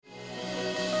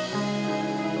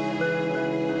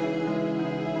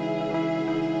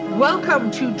Welcome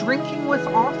to Drinking with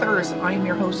Authors. I'm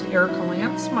your host, Erica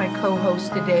Lance. My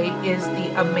co-host today is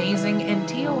the amazing and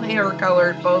teal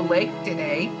hair-colored Bo Lake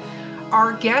today.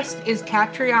 Our guest is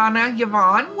Ketriana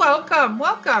Yvonne. Welcome,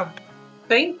 welcome.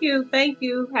 Thank you. Thank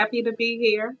you. Happy to be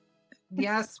here.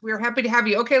 Yes, we're happy to have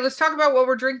you. Okay, let's talk about what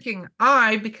we're drinking.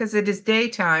 Because it is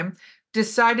daytime,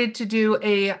 decided to do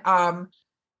so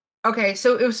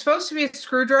it was supposed to be a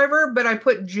screwdriver, but I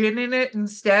put gin in it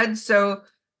instead. So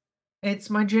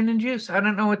it's my gin and juice. I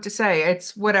don't know what to say.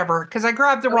 It's whatever, because I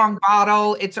grabbed the wrong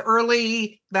bottle. It's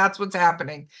early. That's what's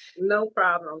happening. No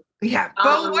problem. Yeah.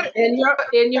 But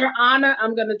in your honor,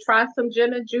 I'm gonna try some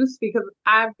gin and juice because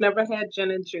I've never had gin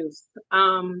and juice.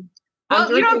 I'm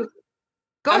drinking.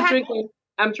 Go ahead.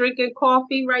 I'm drinking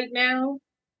coffee right now,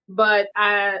 but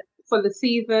for the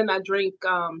season I drink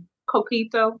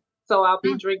coquito, so I'll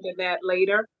be drinking that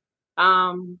later.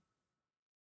 And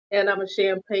I'm a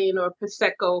champagne or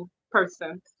prosecco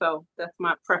person, so that's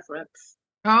my preference.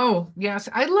 Oh, yes.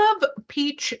 I love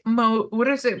what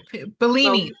is it?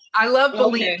 Bellini. I love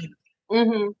Bellini. Okay.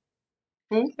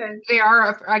 Mm-hmm. Okay.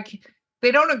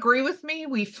 They don't agree with me.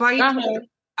 We fight.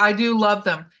 I do love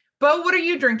them. Bo, what are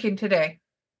you drinking today?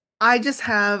 I just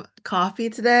have coffee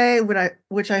today,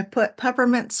 which I put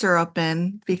peppermint syrup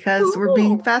in because we're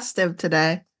being festive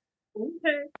today.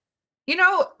 Okay. You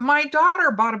know, my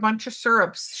daughter bought a bunch of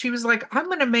syrups. She was like, I'm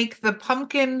going to make the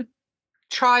pumpkin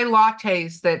chai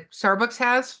lattes that Starbucks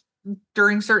has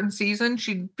during certain seasons.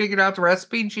 She figured out the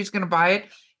recipe and she's going to buy it.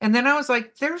 And then I was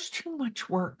like, there's too much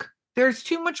work. There's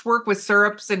too much work with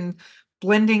syrups and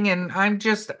blending. And I'm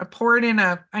just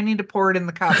I need to pour it in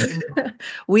the cup.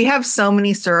 We have so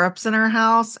many syrups in our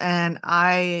house and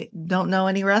I don't know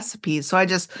any recipes. So I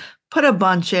just put a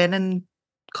bunch in and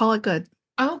call it good.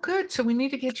 Oh, good. So we need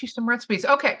to get you some recipes.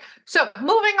 Okay. So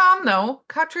moving on though,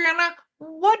 Ketriana,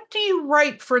 what do you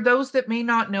write for those that may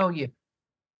not know you?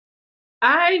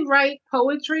 I write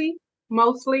poetry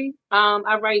mostly.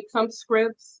 I write some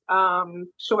scripts,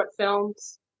 short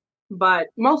films, but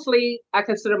mostly I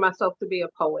consider myself to be a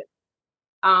poet.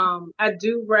 I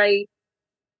do write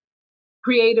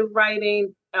creative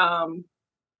writing,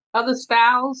 other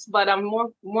styles, but I'm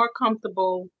more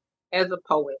comfortable as a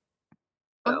poet.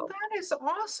 So. Oh, that is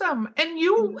awesome. And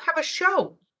you have a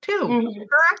show too,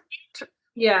 correct?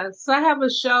 Yes, I have a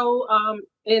show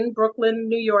in Brooklyn,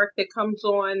 New York that comes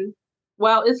on,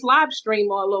 well, it's live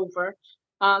stream all over.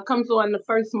 Comes on the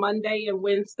first Monday and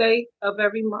Wednesday of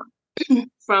every month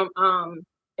from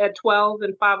at 12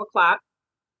 and 5 o'clock.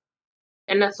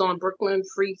 And that's on Brooklyn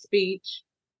Free Speech.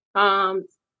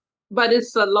 But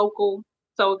it's a local,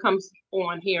 so it comes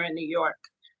on here in New York.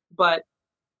 But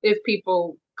if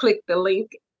people click the link,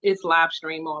 it's live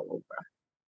stream all over.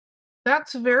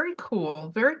 That's very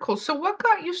cool. Very cool. So what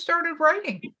got you started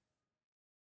writing?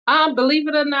 Believe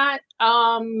it or not,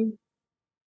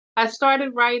 I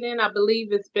started writing, I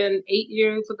believe it's been 8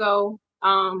 years ago.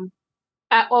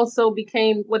 I also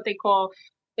became what they call,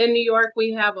 in New York,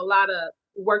 we have a lot of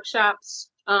workshops,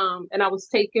 and I was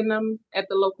taking them at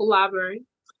the local library.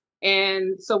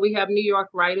 And so we have New York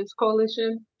Writers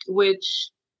Coalition,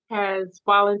 which has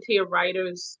volunteer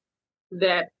writers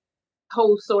that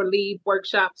host or lead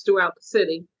workshops throughout the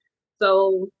city.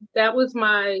 So that was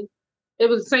it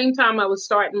was the same time I was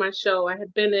starting my show. I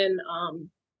had been in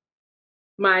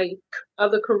my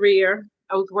other career.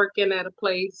 I was working at a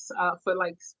place for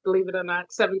believe it or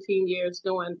not, 17 years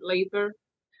doing laser,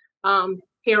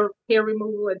 hair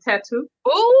removal and tattoo.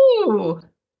 Oh.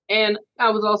 And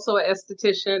I was also an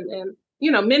esthetician and,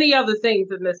 many other things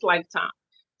in this lifetime.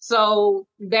 So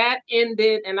that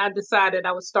ended and I decided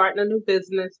I was starting a new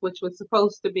business, which was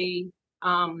supposed to be,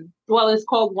 it's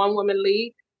called One Woman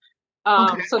League.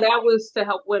 So that was to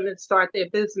help women start their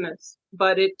business.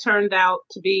 But it turned out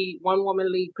to be One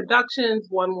Woman League Productions,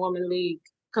 One Woman League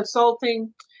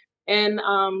Consulting. And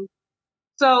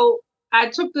so I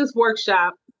took this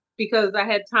workshop because I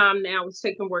had time now. I was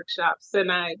taking workshops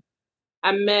and I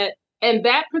met, and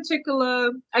that particular,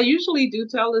 I usually do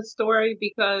tell this story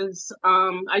because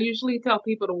I usually tell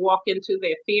people to walk into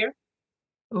their fear.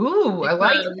 Ooh, I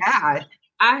like that.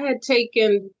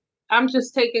 I'm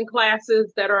just taking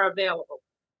classes that are available.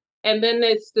 And then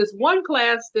there's this one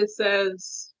class that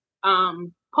says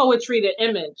poetry to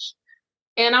image.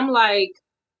 And I'm like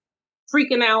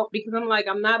freaking out because I'm like,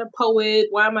 I'm not a poet.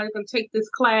 Why am I going to take this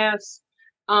class?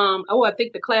 I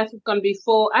think the class was going to be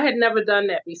full. I had never done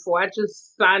that before. I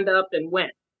just signed up and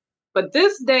went. But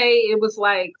this day, it was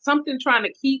like something trying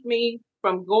to keep me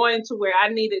from going to where I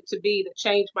needed to be to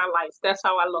change my life. That's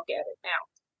how I look at it now.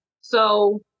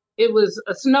 So it was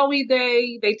a snowy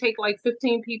day. They take like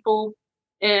 15 people.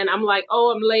 And I'm like,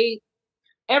 oh, I'm late.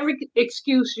 every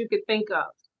excuse you could think of.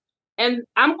 And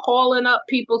I'm calling up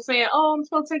people saying, oh, I'm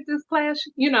supposed to take this class,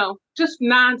 just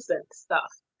nonsense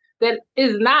stuff that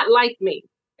is not like me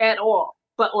at all.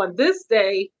 But on this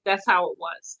day, that's how it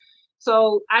was.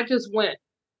 So I just went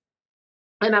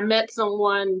and I met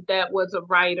someone that was a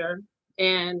writer,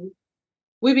 and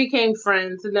we became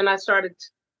friends. And then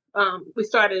we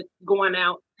started going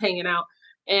out, hanging out.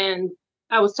 And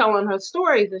I was telling her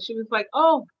stories, and she was like,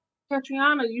 oh,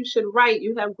 Ketriana, you should write.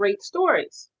 You have great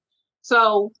stories.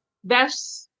 So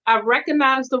I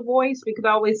recognize the voice because I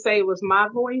always say it was my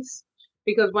voice.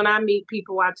 Because when I meet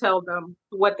people, I tell them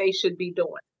what they should be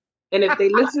doing. And if they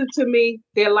listen to me,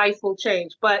 their life will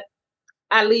change. But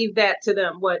I leave that to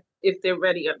them, if they're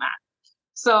ready or not.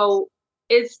 So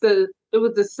it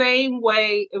was the same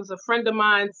way. It was a friend of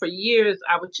mine for years.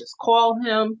 I would just call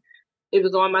him. It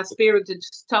was on my spirit to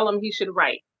just tell him he should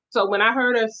write. So when I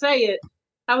heard her say it,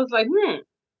 I was like,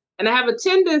 And I have a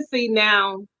tendency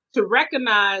now to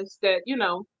recognize that,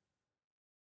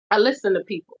 I listen to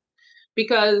people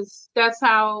because that's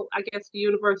how I guess the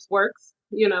universe works.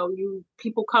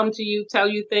 People come to you, tell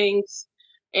you things,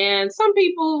 and some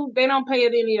people, they don't pay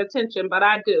it any attention, but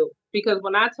I do, because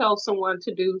when I tell someone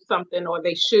to do something or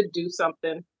they should do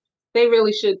something, they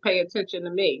really should pay attention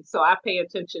to me. So I pay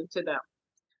attention to them.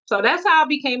 So that's how I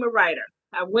became a writer.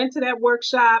 I went to that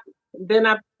workshop.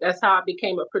 That's how I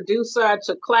became a producer. I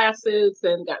took classes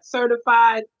and got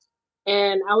certified.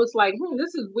 And I was like,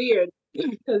 this is weird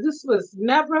because this was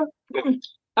never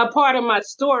a part of my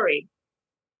story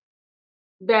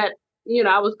that,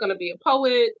 I was going to be a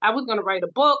poet. I was going to write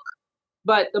a book,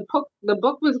 but the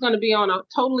book was going to be on a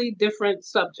totally different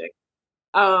subject.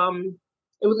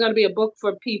 It was going to be a book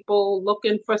for people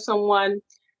looking for someone.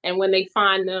 And when they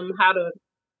find them, how to,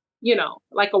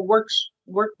 like a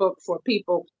workbook for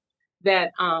people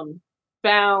that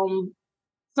found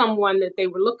someone that they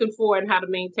were looking for and how to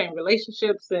maintain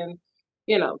relationships and,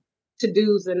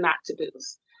 to-dos and not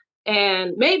to-dos.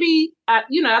 And maybe, I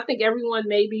think everyone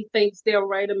maybe thinks they'll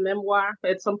write a memoir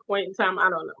at some point in time. I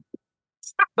don't know.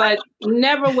 But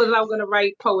never was I going to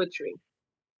write poetry.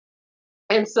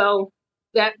 And so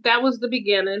that was the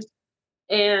beginning,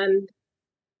 and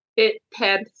it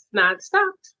had not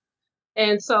stopped.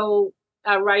 And so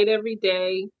I write every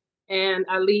day and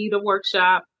I lead a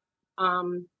workshop.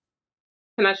 Can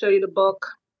I show you the book?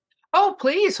 Oh,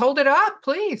 please hold it up,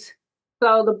 please.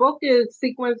 So the book is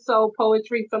Sequence Soul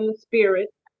Poetry from the Spirit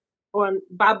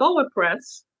by Boa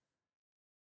Press,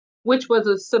 which was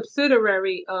a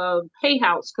subsidiary of Hay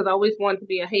House, because I always wanted to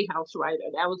be a Hay House writer.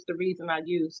 That was the reason I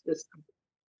used this.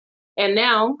 And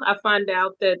now I find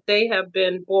out that they have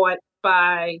been bought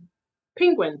by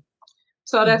Penguin.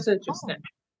 So that's interesting.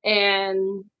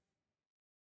 And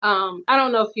I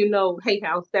don't know if you know Hay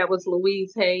House. That was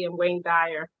Louise Hay and Wayne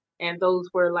Dyer. And those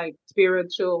were like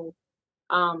spiritual,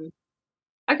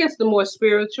 I guess the more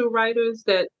spiritual writers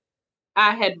that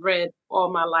I had read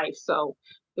all my life. So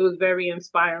it was very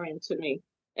inspiring to me.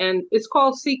 And it's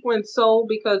called Sequence Soul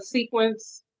because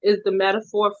sequence is the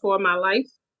metaphor for my life.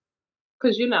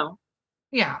 Because,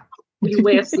 Yeah, you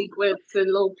wear sequins and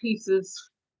little pieces,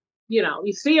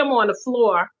 you see them on the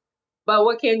floor, but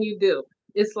what can you do?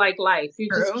 It's like life. You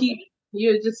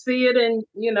just see it and,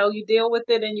 you deal with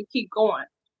it and you keep going.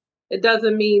 It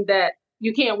doesn't mean that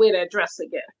you can't wear that dress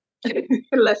again.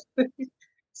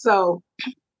 So,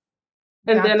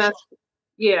 and then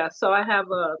so I have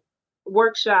a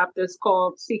workshop that's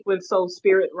called Sequence Soul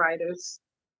Spirit Writers.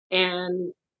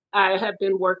 And I have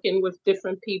been working with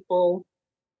different people,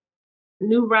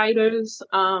 new writers.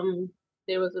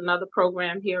 There was another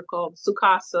program here called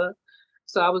Sukasa.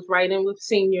 So I was writing with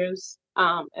seniors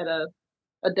at a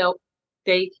adult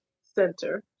day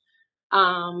center.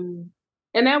 And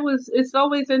it's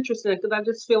always interesting because I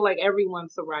just feel like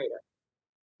everyone's a writer.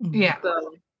 Yeah.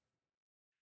 So,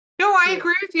 no, I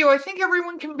agree with you. I think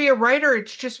everyone can be a writer.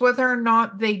 It's just whether or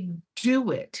not they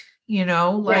do it,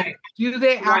 like, do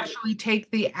they actually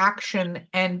take the action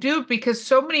and do it? Because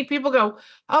so many people go,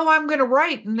 oh, I'm going to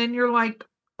write. And then you're like,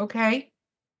 okay.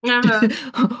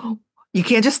 You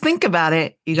can't just think about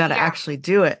it. You got to actually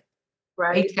do it.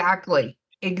 Right.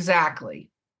 Exactly.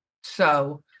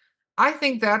 So I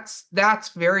think that's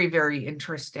very, very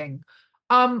interesting.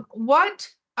 What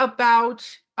about,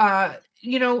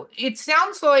 it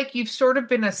sounds like you've sort of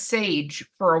been a sage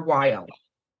for a while.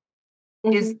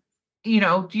 Mm-hmm.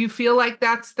 Do you feel like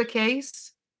that's the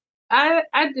case? I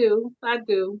do.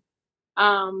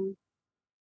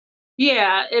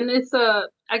 Yeah, and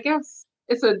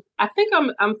I think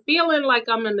I'm feeling like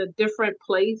I'm in a different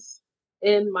place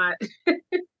in my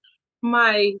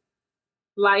my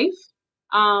life,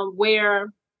 where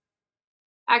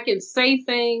I can say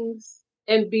things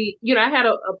and be, I had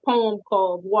a poem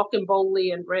called Walking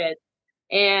Boldly in Red.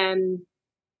 And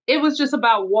it was just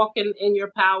about walking in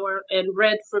your power. And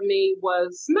red for me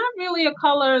was not really a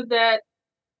color that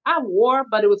I wore,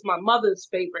 but it was my mother's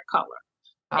favorite color.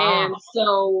 And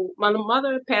so my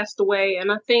mother passed away.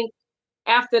 And I think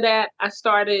after that, I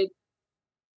started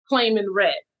claiming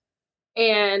red.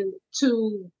 And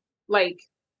to like,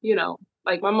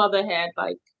 like my mother had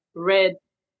like red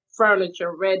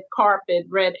furniture, red carpet,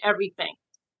 red everything.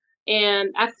 And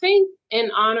I think in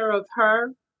honor of her,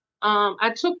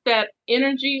 I took that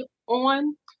energy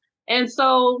on. And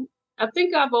so I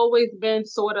think I've always been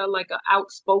sort of like an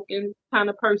outspoken kind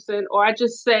of person, or I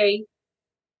just say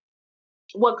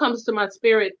what comes to my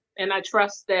spirit, and I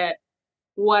trust that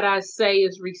what I say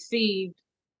is received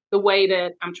the way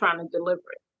that I'm trying to deliver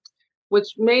it, which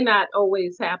may not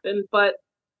always happen, but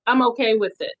I'm okay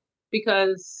with it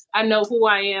because I know who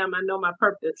I am. I know my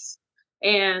purpose.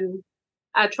 And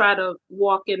I try to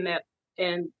walk in that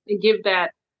and give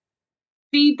that,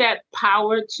 feed that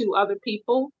power to other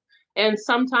people. And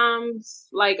sometimes,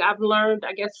 like I've learned,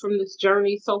 I guess, from this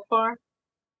journey so far,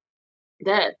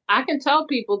 that I can tell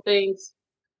people things,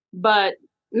 but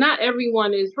not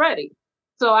everyone is ready.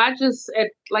 So I just,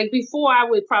 like before, I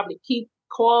would probably keep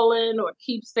calling or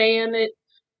keep saying it.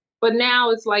 But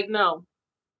now it's like, no,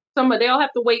 they'll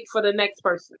have to wait for the next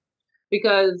person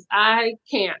because I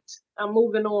can't. I'm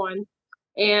moving on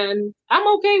and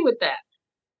I'm okay with that.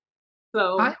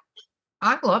 So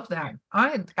I love that.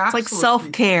 It's like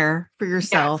self-care for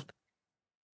yourself. Yes.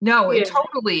 No, it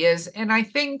totally is. And I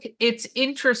think it's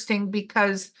interesting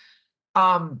because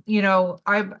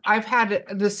I've had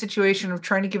the situation of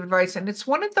trying to give advice, and it's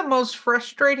one of the most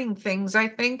frustrating things, I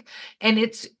think. And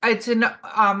it's in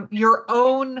your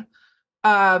own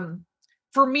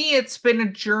for me, it's been a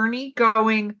journey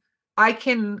going,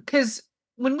 because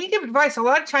when we give advice, a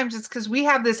lot of times it's because we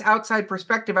have this outside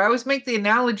perspective. I always make the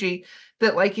analogy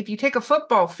that, like, if you take a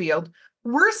football field,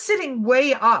 we're sitting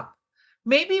way up.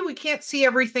 Maybe we can't see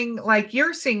everything like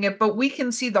you're seeing it, but we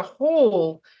can see the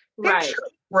whole picture,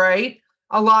 right?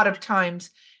 A lot of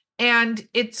times. And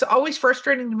it's always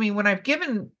frustrating to me when I've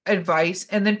given advice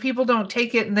and then people don't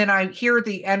take it. And then I hear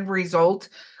the end result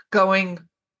going,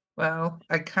 well,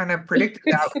 I kind of predicted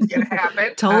that was going to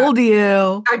happen. Told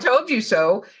you. I told you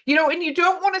so. And you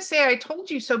don't want to say I told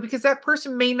you so because that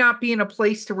person may not be in a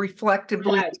place to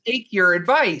reflectively take your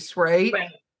advice, right?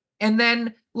 And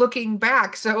then looking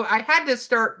back, so I had to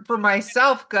start for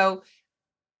myself, go,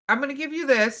 I'm going to give you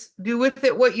this, do with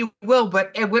it what you will.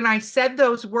 But when I said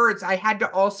those words, I had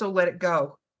to also let it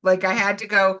go. Like I had to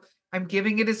go, I'm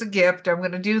giving it as a gift. I'm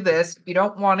going to do this. If you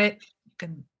don't want it, you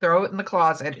can throw it in the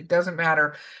closet. It doesn't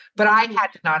matter. But I had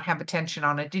to not have attention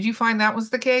on it. Did you find that was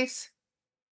the case?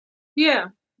 Yeah.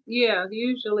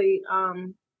 Usually,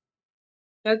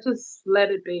 I just let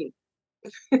it be.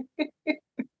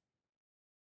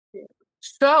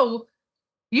 So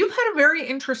you've had a very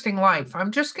interesting life.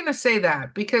 I'm just going to say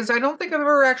that because I don't think I've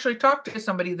ever actually talked to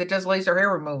somebody that does laser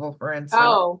hair removal, for instance.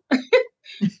 Oh,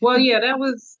 well, yeah, that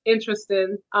was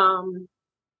interesting.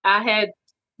 I had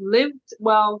lived,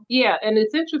 and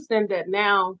it's interesting that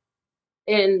now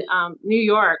in New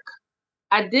York,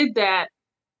 I did that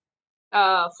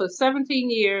for 17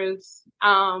 years.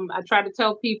 I try to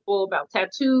tell people about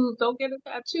tattoos. Don't get a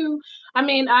tattoo. I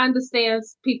mean, I understand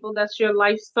people, that's your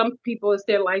life. Some people, it's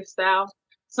their lifestyle.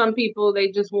 Some people,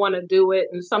 they just want to do it.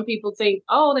 And some people think,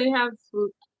 oh, they have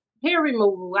hair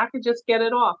removal. I could just get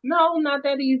it off. No, not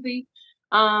that easy.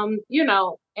 And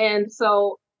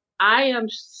so I am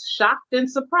shocked and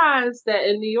surprised that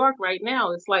in New York right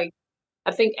now, it's like,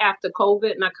 I think after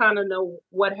COVID, and I kind of know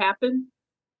what happened,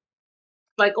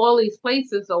 like all these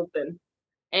places open.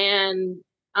 And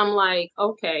I'm like,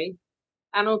 okay,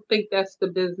 I don't think that's the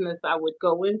business I would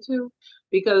go into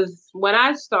because when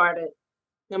I started,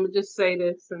 let me just say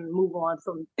this and move on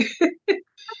from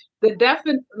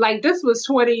like this was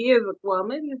 20 years ago. Well,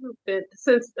 maybe it's been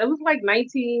since it was like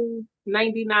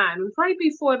 1999. It was right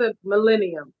before the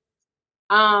millennium.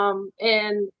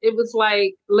 And it was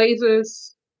like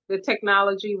lasers, the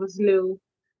technology was new.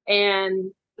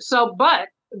 And so, but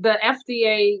the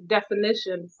FDA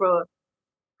definition for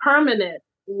permanent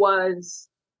was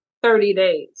 30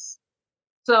 days.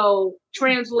 So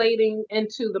translating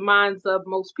into the minds of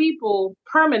most people,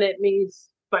 permanent means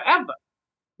forever.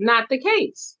 Not the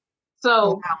case.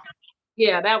 So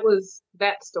yeah, that was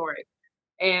that story.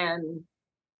 And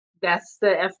that's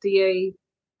the FDA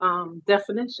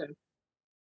definition.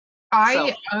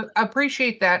 I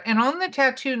appreciate that. And on the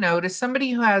tattoo note, as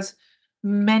somebody who has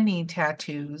many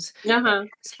tattoos, has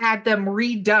had them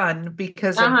redone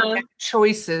because of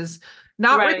choices,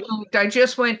 not Right. removed. I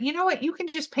just went, you know what? You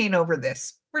can just paint over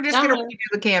this. We're just going to Uh-huh.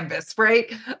 redo the canvas,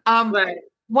 right? Um, Right.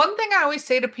 one thing I always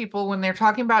say to people when they're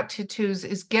talking about tattoos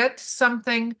is get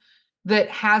something that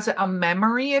has a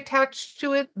memory attached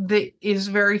to it that is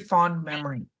very fond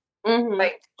memory. Mm-hmm.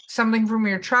 Like something from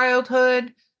your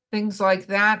childhood, things like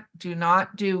that. Do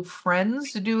not do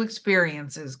friends, do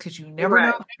experiences because you never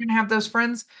know Right. if you're going to have those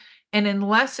friends. And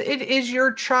unless it is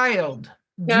your child,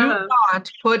 do Uh-huh.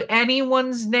 not put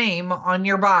anyone's name on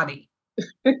your body,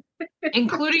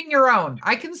 including your own.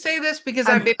 I can say this because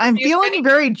I've I'm interviewed feeling many.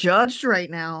 very judged right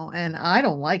now, and I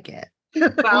don't like it.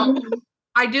 Well, Mm-hmm.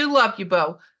 I do love you,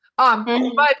 Bo.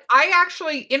 Mm-hmm. But I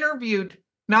actually interviewed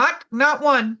not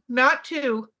one, not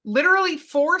two, literally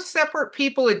four separate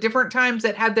people at different times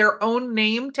that had their own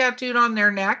name tattooed on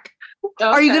their neck.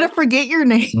 Are you Okay. gonna forget your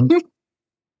name?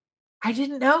 I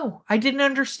didn't know. I didn't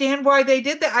understand why they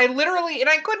did that. I literally, and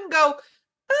I couldn't go,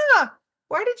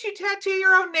 why did you tattoo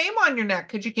your own name on your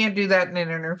neck? Because you can't do that in an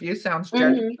interview. Sounds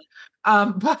judgy.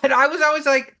 Mm-hmm. But I was always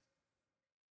like,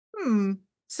 hmm. I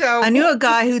So knew a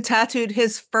guy who tattooed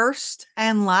his first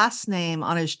and last name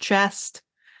on his chest,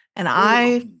 and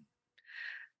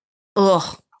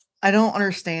ugh, I don't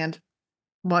understand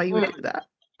why you would do that.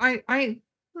 I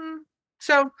hmm.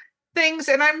 So things,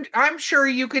 and I'm sure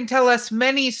you can tell us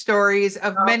many stories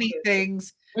of many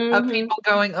things of Mm-hmm. people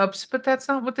going, oops, but that's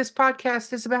not what this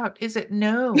podcast is about, is it?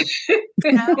 No.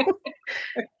 No.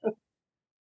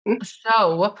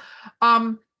 So,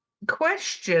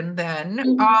 question then,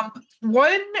 Mm-hmm.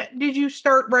 when did you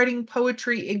start writing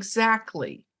poetry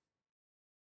exactly?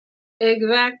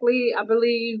 Exactly. I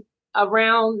believe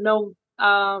around no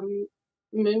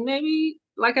maybe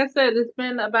like I said, it's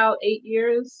been about 8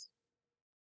 years,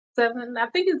 seven. I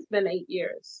think it's been 8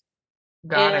 years.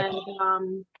 Got it.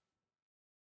 And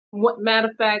what matter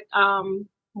of fact,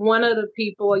 one of the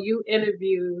people you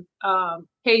interviewed,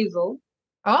 Hazel, which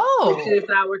Oh, is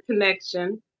our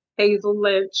connection, Hazel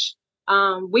Lynch.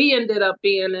 We ended up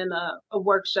being in a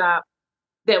workshop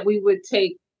that we would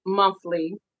take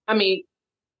monthly. I mean,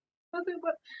 was it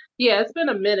what? Yeah, it's been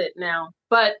a minute now,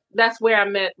 but that's where I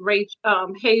met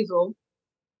Hazel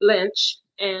Lynch,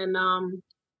 and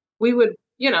we would,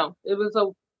 it was a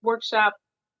workshop,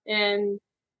 and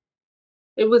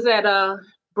it was at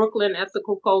Brooklyn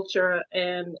Ethical Culture,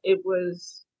 and it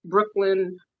was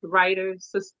Brooklyn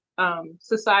writers,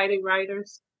 society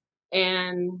writers,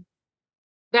 and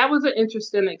that was an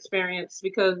interesting experience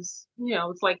because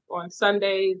it's like on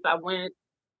Sundays I went,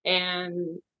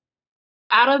 and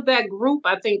out of that group,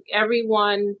 I think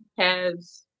everyone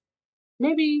has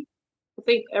maybe I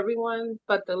think everyone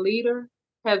but the leader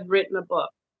has written a book,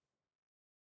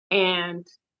 and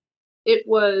it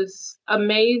was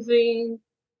amazing,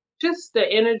 just the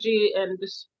energy and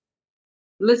just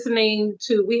listening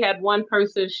to. We had one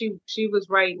person, she was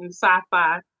writing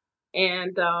sci-fi,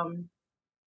 and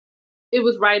it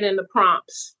was writing the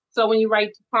prompts. So when you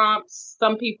write the prompts,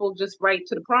 some people just write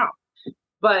to the prompt,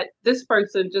 but this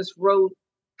person just wrote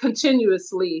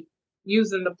continuously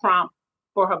using the prompt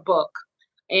for her book.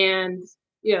 And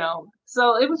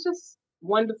so it was just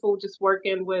wonderful, just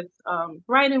working with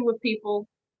writing with people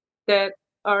that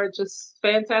are just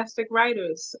fantastic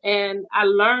writers. And I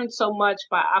learned so much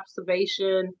by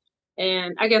observation.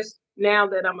 And I guess now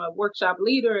that I'm a workshop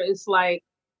leader, it's like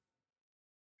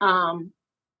um,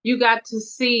 you got to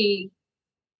see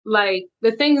like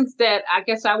the things that I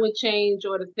guess I would change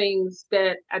or the things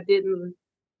that I didn't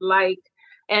like.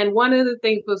 And one of the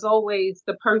things was always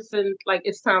the person, like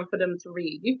it's time for them to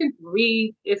read. You can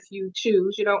read if you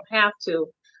choose, you don't have to.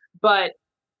 But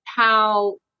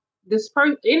how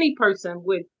any person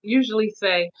would usually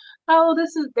say, oh,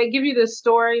 they give you this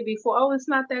story before, oh, it's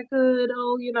not that good.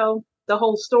 Oh, the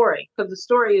whole story, because the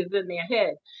story is in their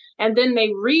head. And then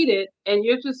they read it and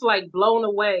you're just like blown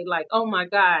away, like, oh my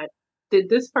God, did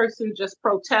this person just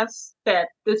protest that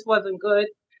this wasn't good?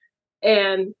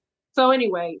 And so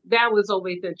anyway, that was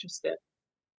always interesting.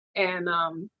 And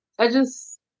I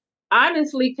just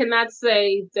honestly cannot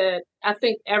say that I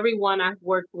think everyone I've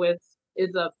worked with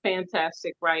is a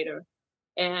fantastic writer.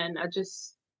 And I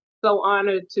just so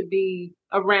honored to be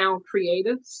around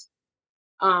creatives.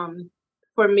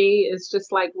 For me, it's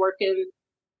just like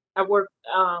I work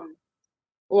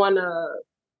on a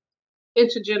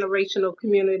intergenerational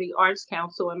community arts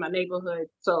council in my neighborhood.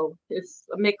 So it's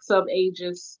a mix of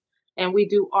ages, and we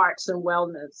do arts and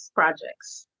wellness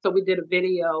projects. So we did a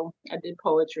video, I did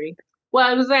poetry.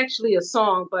 Well, it was actually a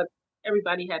song, but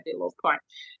everybody had their little part.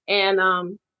 And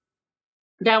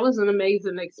that was an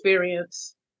amazing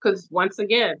experience because once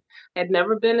again, had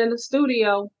never been in the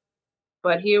studio,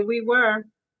 but here we were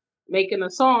making a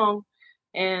song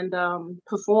and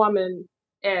performing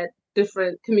at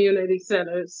different community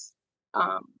centers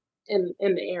in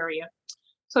the area.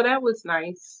 So that was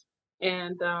nice.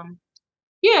 And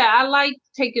yeah, I like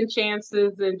taking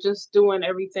chances and just doing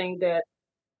everything that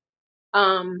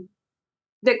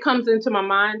that comes into my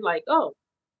mind. Like, oh,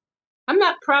 I'm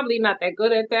probably not that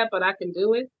good at that, but I can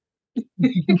do it.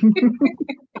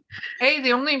 Hey,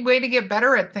 the only way to get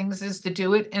better at things is to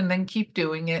do it and then keep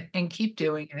doing it and keep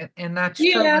doing it. And that's true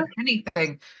Yeah, with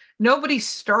anything. Nobody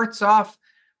starts off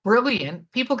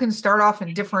brilliant. People can start off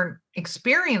in different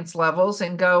experience levels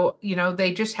and go,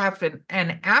 they just have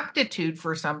an aptitude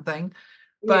for something.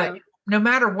 yeah, But no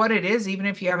matter what it is, even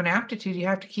if you have an aptitude, you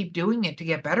have to keep doing it to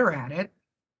get better at it.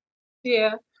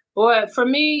 yeah. Well, for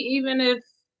me, even if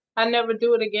I never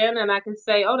do it again and I can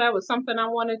say, oh, that was something I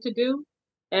wanted to do,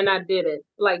 and I did it.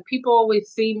 Like people always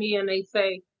see me and they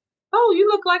say, oh, you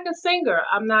look like a singer.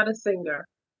 I'm not a singer.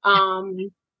 Um,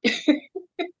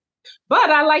 but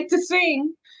I like to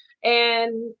sing.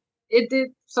 And it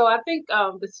did. So I think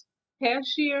this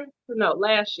past year, no,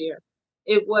 last year,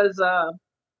 it was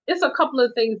it's a couple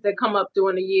of things that come up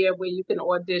during the year where you can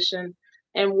audition.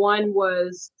 And one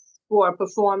was for a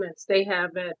performance they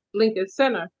have at Lincoln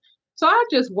Center. So I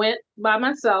just went by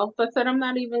myself. I said, I'm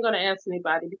not even going to ask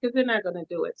anybody because they're not going to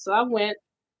do it. So I went,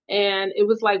 and it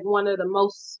was like one of the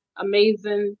most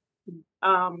amazing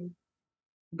um,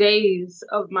 days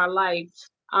of my life.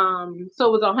 So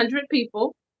it was 100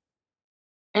 people,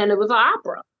 and it was an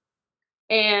opera.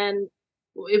 And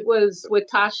it was with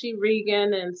Tashi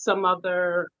Regan and some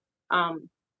other um,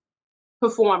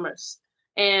 performers.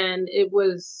 And it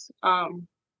was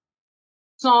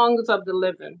Songs of the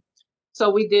Living. So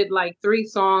we did like 3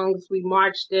 songs. We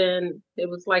marched in. It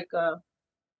was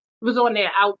on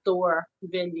their outdoor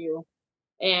venue,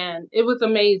 and it was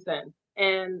amazing.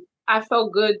 And I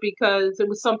felt good because it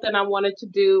was something I wanted to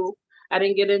do. I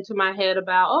didn't get into my head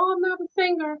about, oh, I'm not a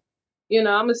singer.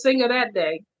 I'm a singer that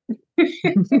day.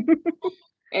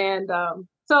 And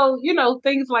so,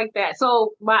 things like that.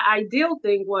 So my ideal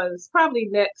thing was probably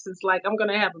next is like, I'm going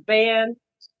to have a band,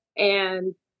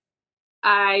 and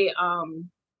I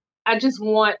just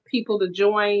want people to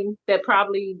join that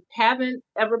probably haven't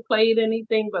ever played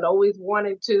anything, but always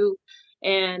wanted to.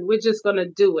 And we're just going to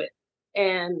do it.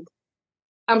 And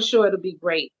I'm sure it'll be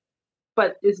great,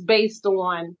 but it's based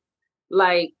on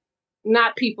like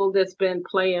not people that's been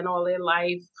playing all their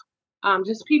life,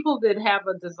 just people that have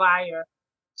a desire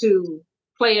to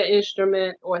play an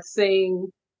instrument or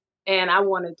sing, and I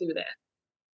want to do that.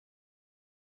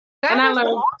 And I That is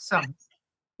learned, awesome.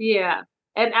 yeah,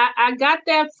 and I got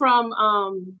that from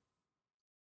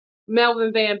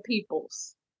Melvin Van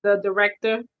Peebles, the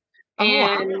director, Oh,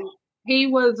 wow. and he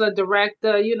was a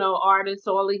director, artist,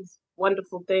 all these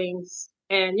wonderful things.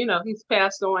 And, he's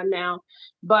passed on now.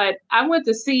 But I went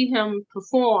to see him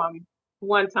perform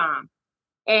one time.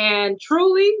 And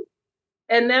truly,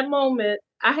 in that moment,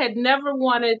 I had never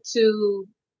wanted to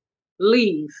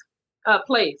leave a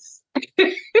place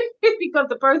because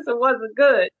the person wasn't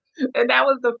good. And that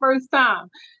was the first time.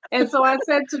 And so I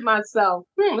said to myself,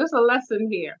 there's a lesson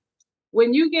here.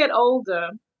 When you get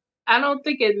older, I don't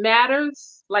think it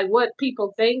matters like what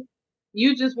people think.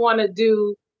 You just want to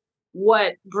do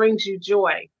what brings you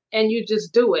joy, and you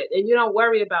just do it, and you don't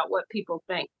worry about what people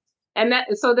think. And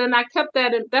so then I kept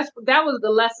that, and that was the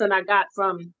lesson I got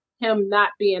from him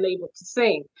not being able to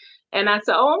sing. And I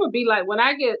said, oh, I'm gonna be like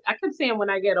I kept saying when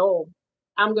I get old,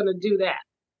 I'm gonna do that.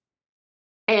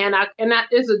 And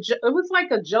it was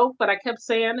like a joke, but I kept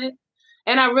saying it.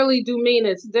 And I really do mean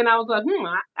it. Then I was like,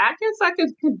 I guess I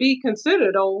could be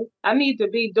considered old. I need to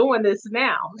be doing this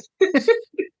now.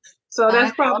 So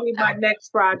that's probably my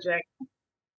next project.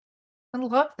 I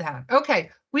love that. Okay,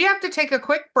 we have to take a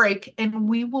quick break and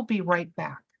we will be right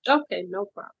back. Okay, no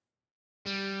problem.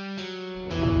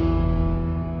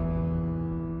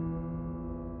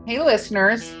 Hey,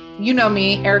 listeners, you know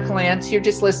me, Erica Lance. You're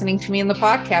just listening to me in the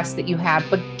podcast that you have.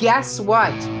 But guess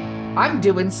what? I'm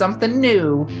doing something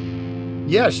new.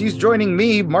 Yeah, she's joining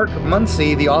me, Mark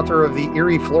Muncy, the author of the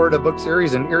Erie, Florida book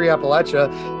series in Erie, Appalachia,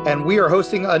 and we are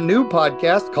hosting a new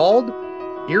podcast called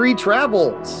Erie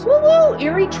Travels. Woo-woo!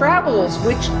 Erie Travels,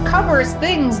 which covers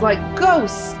things like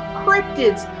ghosts,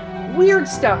 cryptids, weird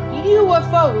stuff,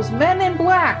 UFOs, men in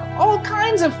black, all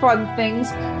kinds of fun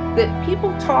things that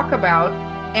people talk about,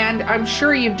 and I'm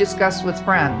sure you've discussed with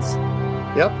friends.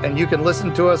 Yep, and you can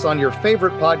listen to us on your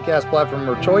favorite podcast platform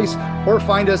of choice, or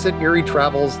find us at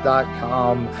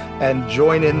erietravels.com and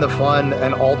join in the fun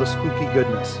and all the spooky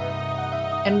goodness.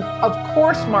 And of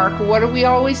course, Mark, what do we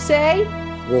always say?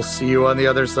 We'll see you on the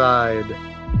other side.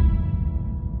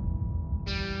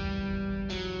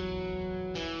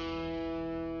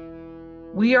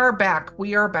 We are back.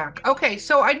 We are back. Okay,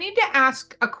 so I need to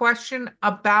ask a question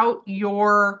about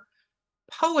your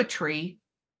poetry.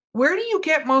 Where do you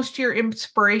get most of your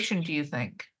inspiration, do you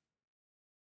think?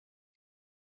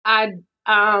 I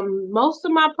Most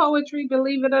of my poetry,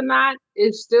 believe it or not,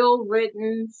 is still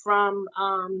written from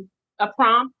a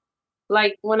prompt.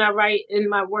 Like when I write in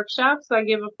my workshops, I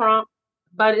give a prompt,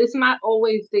 but it's not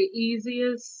always the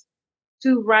easiest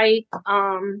to write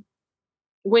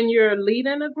when you're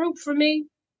leading a group. For me,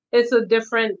 it's a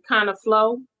different kind of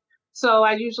flow. So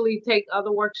I usually take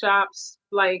other workshops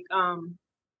like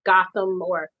Gotham,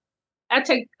 or I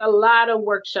take a lot of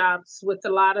workshops with a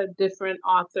lot of different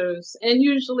authors, and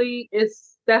usually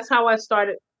that's how I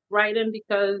started writing,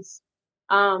 because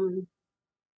um,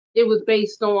 it was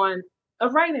based on a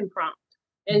writing prompt,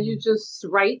 and you just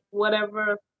write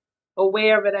whatever or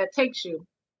wherever that takes you.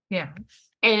 Yeah.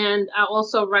 And I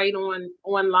also write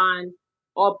online,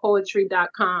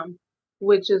 allpoetry.com,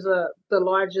 which is the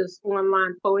largest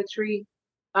online poetry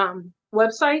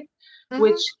website,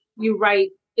 which you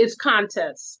write is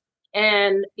contests.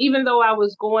 And even though I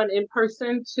was going in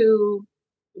person to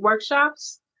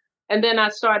workshops, and then I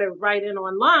started writing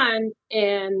online,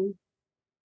 and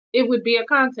it would be a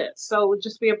contest. So it would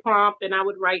just be a prompt, and I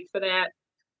would write for that.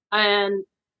 And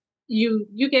you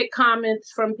get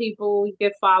comments from people, you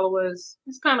get followers.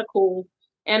 It's kind of cool.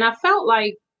 And I felt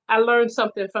like I learned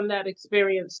something from that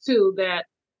experience too, that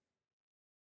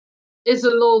is a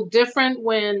little different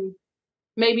when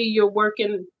maybe you're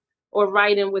working or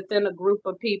writing within a group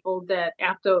of people that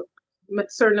after a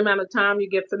certain amount of time you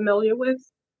get familiar with.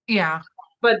 Yeah.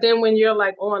 But then when you're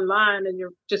like online and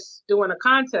you're just doing a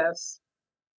contest,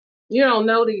 you don't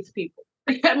know these people.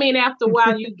 I mean, after a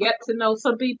while, you get to know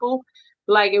some people.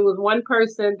 Like, it was one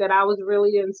person that I was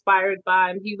really inspired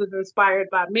by, and he was inspired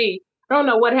by me. I don't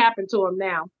know what happened to him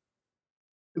now,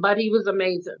 but he was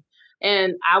amazing.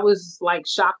 And I was like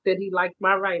shocked that he liked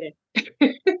my writing.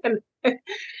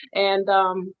 and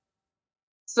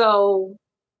so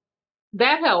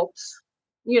that helps.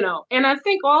 And I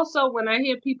think also when I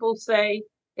hear people say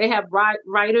they have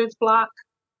writer's block,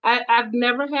 I've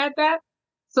never had that.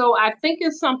 So I think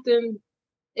it's something,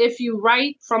 if you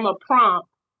write from a prompt,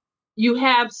 you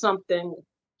have something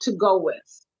to go with.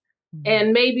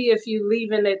 And maybe if you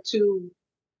leaving it to,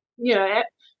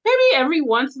 maybe every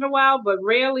once in a while, but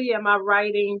rarely am I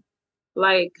writing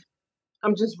like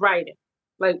I'm just writing,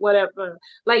 like whatever.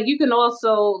 Like you can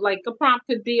also, like a prompt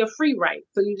could be a free write.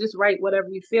 So you just write whatever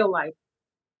you feel like.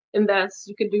 And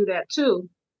you can do that too.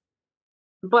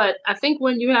 But I think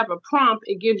when you have a prompt,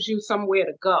 it gives you somewhere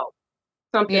to go,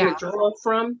 something to draw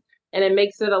from, and it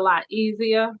makes it a lot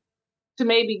easier to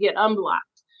maybe get unblocked.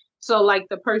 So like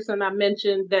the person I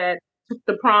mentioned that took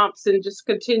the prompts and just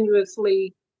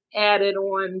continuously added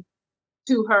on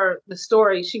to the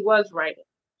story she was writing.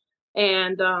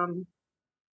 And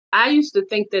I used to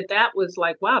think that was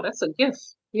like, wow, that's a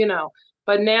gift.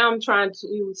 But now I'm trying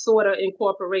to sort of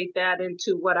incorporate that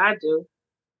into what I do.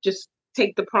 Just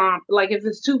take the prompt. Like if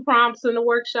it's 2 prompts in the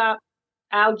workshop,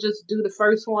 I'll just do the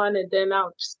first one and then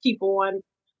I'll just keep on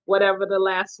whatever the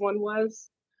last one was.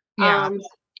 Yeah.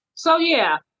 So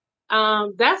yeah,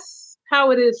 that's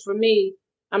how it is for me.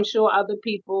 I'm sure other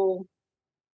people,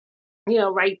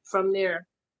 write from their.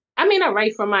 I mean, I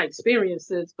write from my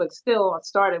experiences, but still, I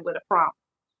started with a prompt.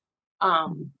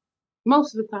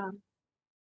 Most of the time.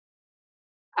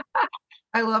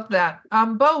 I love that.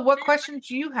 Bo, what questions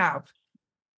do you have?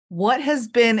 What has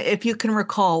been, if you can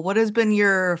recall, what has been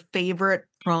your favorite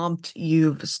prompt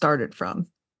you've started from?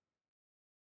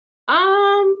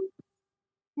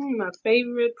 My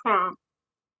favorite prompt.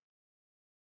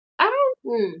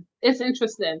 It's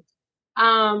interesting.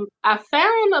 I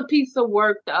found a piece of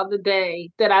work the other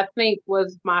day that I think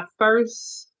was my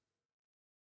first.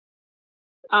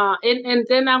 And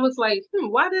then I was like,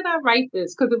 why did I write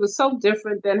this? Because it was so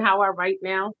different than how I write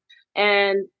now.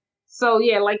 And so,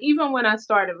 yeah, like even when I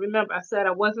started, remember I said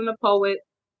I wasn't a poet.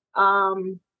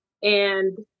 Um,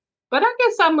 but I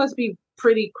guess I must be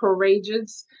pretty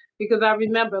courageous, because I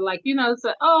remember it's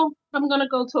like, oh, I'm going to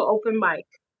go to an open mic.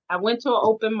 I went to an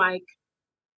open mic,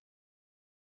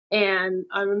 and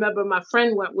I remember my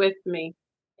friend went with me,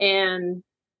 and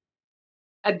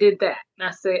I did that. And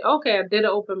I said, okay, I did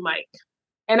an open mic.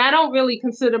 And I don't really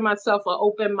consider myself an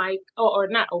open mic, or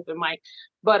not open mic,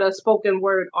 but a spoken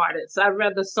word artist. I'd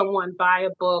rather someone buy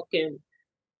a book and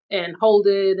hold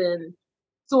it, and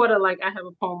sort of like, I have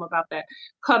a poem about that,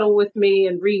 cuddle with me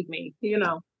and read me,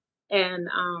 and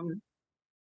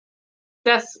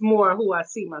that's more who I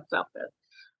see myself as.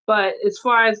 But as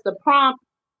far as the prompt,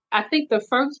 I think the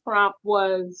first prompt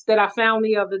was that I found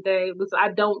the other day was,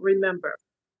 I don't remember.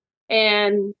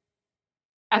 And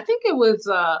I think it was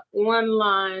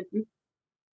online,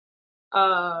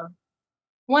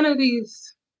 one of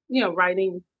these,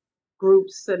 writing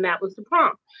groups, and that was the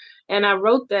prompt. And I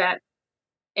wrote that,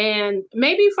 and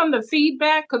maybe from the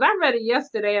feedback, because I read it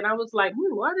yesterday, and I was like,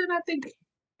 why did I think?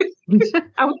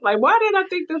 I was like, why did I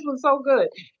think this was so good?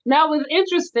 Now it was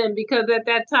interesting because at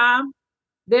that time,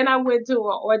 then I went to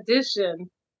an audition.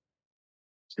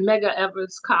 Mega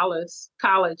Evers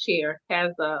College here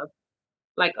has a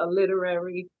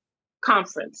literary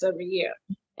conference every year.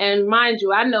 And mind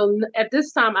you, at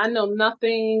this time, I know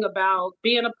nothing about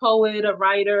being a poet, a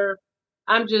writer.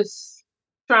 I'm just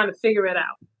trying to figure it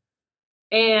out.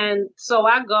 And so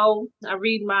I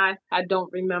read I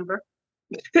don't remember.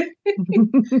 I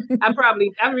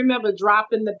remember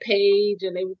dropping the page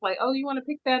and they was like, oh, you want to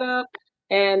pick that up?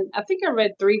 And I think I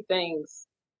read 3 things,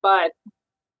 but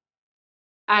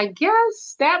I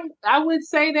guess that I would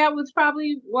say that was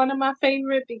probably one of my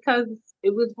favorite because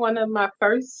it was one of my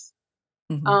first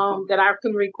that I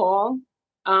can recall.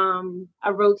 I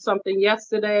wrote something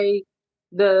yesterday.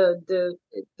 The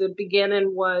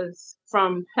beginning was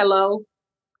from Hello,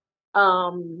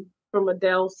 from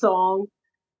Adele's song.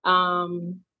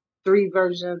 3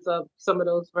 versions of some of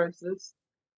those verses.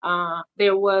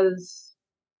 There was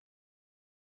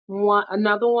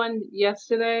another one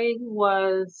yesterday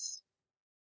was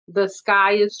The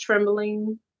Sky is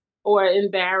Trembling or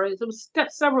Embarrassed. It was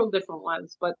several different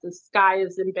ones, but The Sky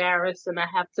is Embarrassed and I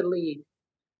Have to Leave.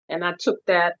 And I took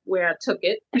that where I took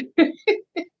it.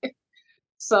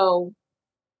 So,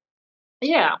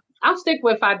 yeah, I'll stick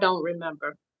with I don't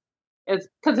remember. It's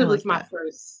because it was my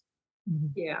first.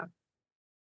 Yeah.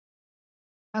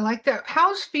 I like that.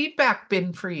 How's feedback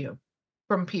been for you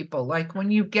from people? Like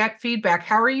when you get feedback,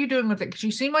 how are you doing with it? Because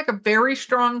you seem like a very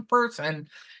strong person.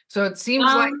 So it seems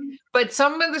but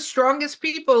some of the strongest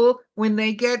people, when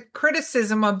they get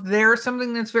criticism of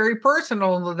something that's very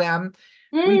personal to them,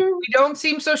 we don't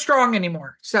seem so strong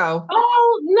anymore. So.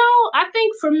 Oh, no, I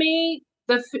think for me,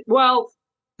 the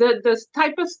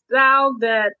type of style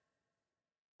that,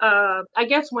 I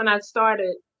guess when I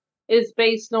started is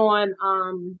based on,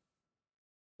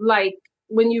 like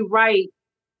when you write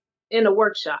in a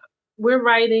workshop, we're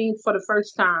writing for the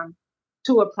first time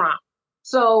to a prompt.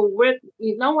 So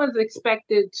no one's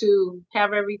expected to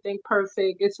have everything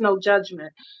perfect. It's no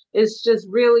judgment. It's just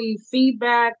really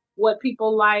feedback, what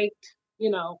people liked.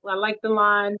 I like the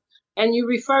line, and you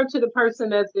refer to the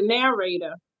person as the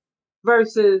narrator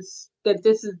versus that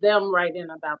this is them writing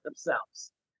about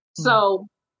themselves. So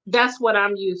that's what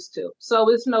I'm used to. So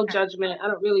it's no judgment. I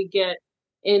don't really get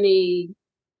any,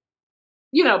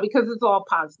 because it's all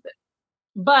positive.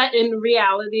 But in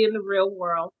reality, in the real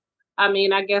world, I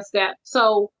mean, I guess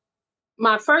so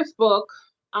my first book,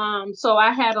 so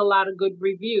I had a lot of good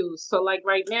reviews. So like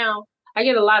right now, I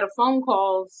get a lot of phone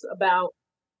calls about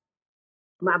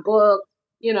my book,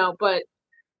 but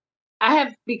I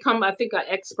have become, I think, an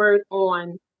expert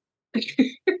on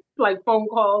like phone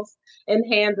calls and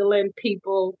handling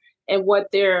people and what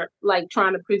they're like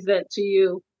trying to present to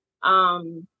you.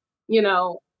 You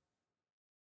know,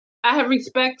 I have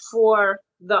respect for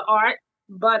the art,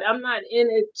 but I'm not in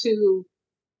it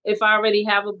if I already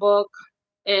have a book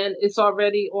and it's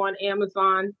already on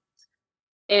Amazon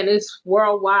and it's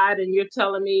worldwide and you're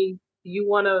telling me you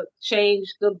want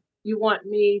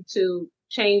me to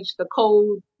change the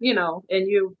code, and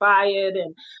you buy it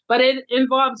but it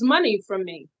involves money from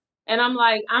me. And I'm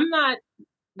like, my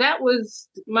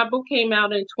book came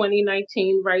out in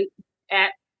 2019, right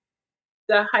at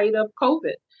the height of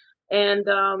COVID. And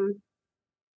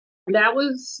that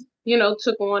was,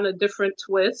 took on a different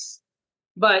twist.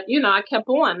 But, I kept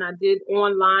on. I did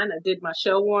online. I did my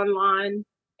show online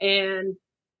and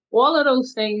all of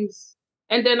those things.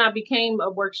 And then I became a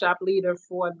workshop leader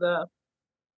for the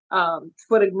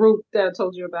group that I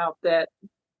told you about that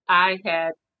I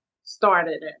had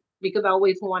started it, because I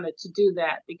always wanted to do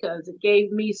that because it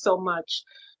gave me so much.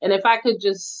 And if I could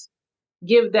just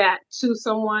give that to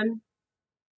someone,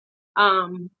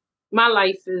 my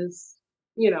life is,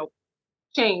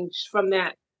 changed from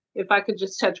that. If I could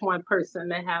just touch one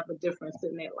person and have a difference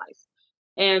in their life.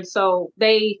 And so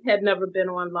they had never been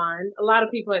online. A lot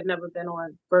of people had never been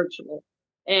on virtual.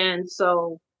 And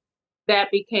so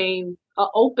that became an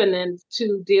opening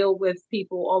to deal with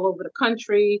people all over the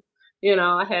country.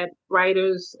 I had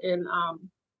writers in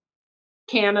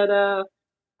Canada,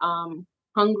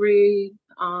 Hungary.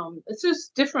 It's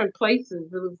just different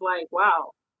places. It was like,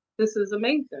 wow, this is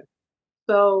amazing.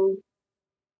 So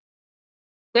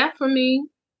that for me,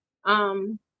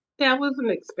 that was an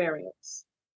experience.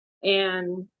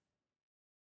 And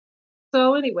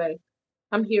so anyway,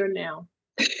 I'm here now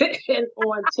and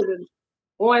on to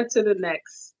on to the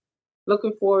next.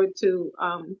 Looking forward to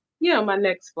my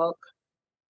next book.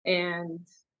 And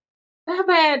I've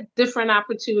had different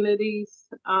opportunities.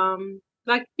 My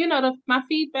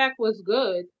feedback was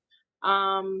good.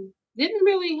 Didn't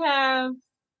really have,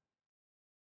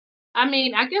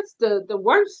 I guess the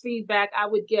worst feedback I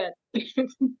would get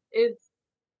is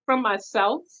from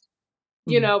myself,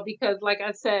 because like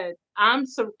I said,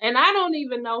 and I don't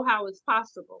even know how it's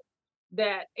possible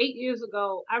that 8 years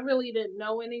ago, I really didn't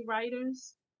know any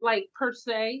writers, like per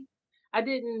se. I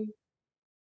didn't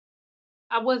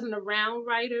I wasn't around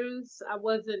writers. I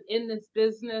wasn't in this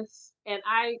business. And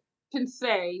I can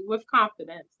say with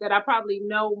confidence that I probably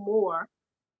know more.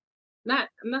 I'm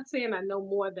not saying I know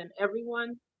more than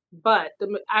everyone, but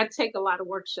I take a lot of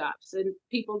workshops and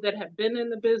people that have been in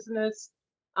the business,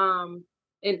 um,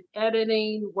 in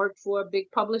editing, work for big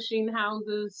publishing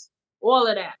houses, all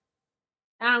of that.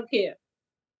 I don't care.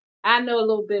 I know a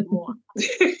little bit more.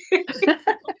 Because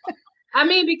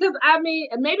maybe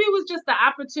it was just the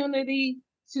opportunity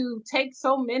to take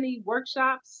so many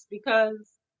workshops because,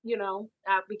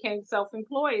 I became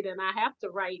self-employed and I have to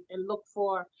write and look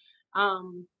for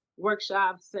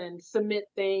workshops and submit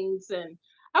things. And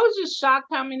I was just shocked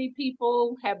how many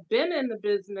people have been in the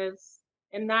business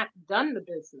and not done the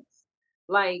business.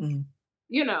 Like,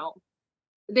 you know,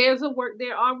 there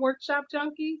are workshop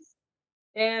junkies.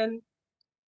 And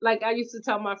like I used to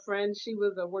tell my friend, she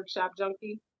was a workshop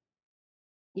junkie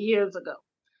years ago.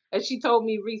 And she told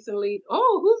me recently,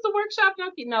 oh, who's the workshop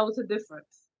junkie? No, it's a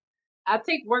difference. I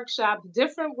take workshops,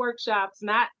 different workshops,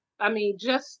 not,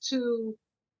 just to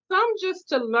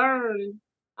learn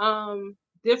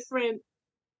different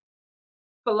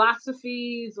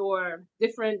philosophies or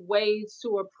different ways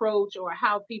to approach or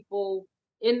how people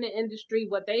in the industry,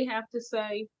 what they have to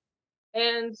say.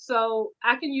 And so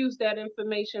I can use that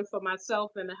information for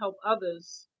myself and to help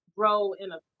others grow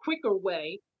in a quicker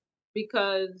way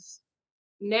because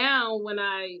now when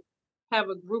I have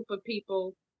a group of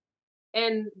people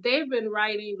and they've been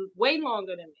writing way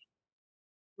longer than me,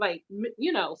 like,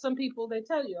 some people, they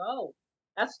tell you, oh,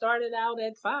 I started out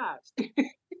at 5.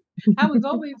 I was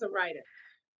always a writer.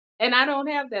 And I don't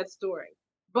have that story,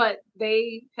 but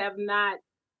they have not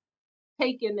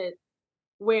taken it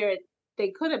where they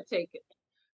could have taken it.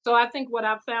 So I think what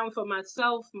I've found for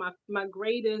myself, my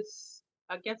greatest,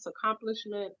 I guess,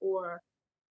 accomplishment or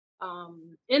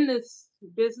in this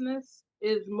business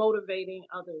is motivating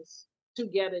others to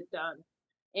get it done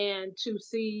and to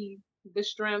see the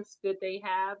strengths that they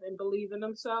have and believe in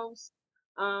themselves.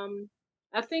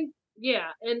 I think, yeah.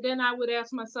 And then I would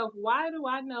ask myself, why am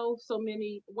I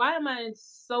in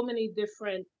so many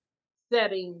different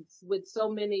settings with so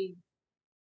many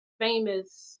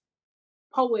famous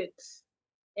poets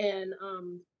and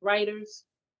writers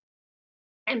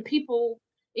and people,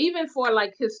 even for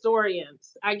like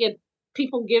historians? I get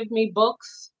people give me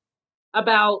books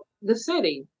about the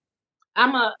city.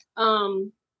 I'm a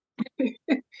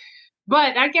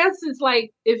but I guess it's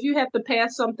like if you have to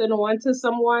pass something on to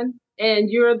someone and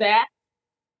you're that,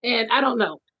 and I don't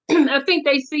know. I think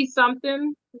they see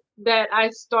something that I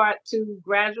start to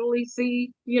gradually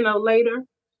see, later,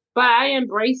 but I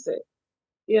embrace it,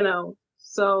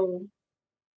 So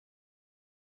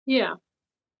yeah,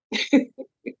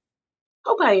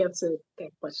 hope I answered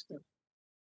that question.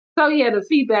 So yeah, the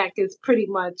feedback is pretty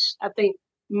much, I think,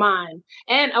 mine.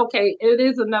 And okay, it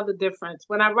is another difference.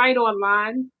 When I write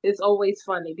online, it's always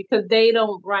funny because they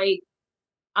don't write.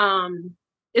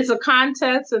 It's a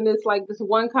contest, and it's like this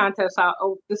one contest.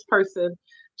 This person,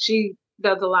 she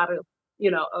does a lot of,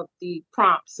 of the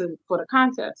prompts for the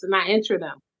contest, and I enter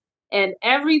them. And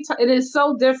every time it is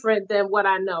so different than what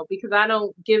I know because I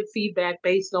don't give feedback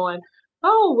based on,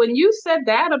 oh, when you said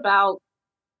that about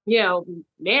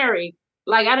Mary,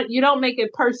 like you don't make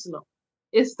it personal.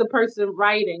 It's the person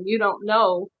writing. You don't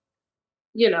know,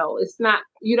 it's not,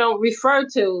 you don't refer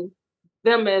to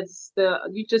them as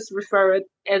you just refer it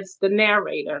as the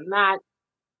narrator, not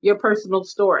your personal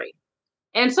story.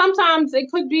 And sometimes it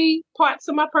could be parts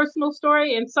of my personal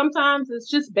story, and sometimes it's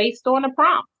just based on a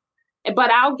prompt.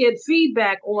 But I'll get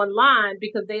feedback online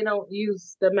because they don't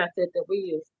use the method that we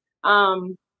use.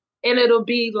 And it'll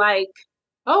be like,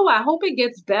 oh, I hope it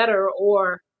gets better,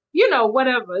 or,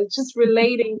 whatever. It's just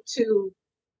relating to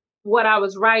what I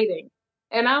was writing.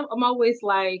 And I'm always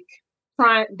like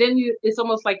it's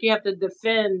almost like you have to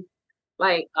defend,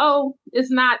 like, oh, it's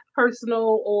not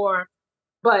personal,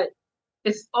 but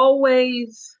it's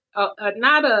always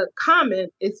not a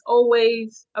comment. It's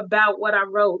always about what I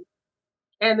wrote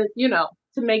and, to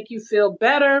make you feel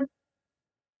better.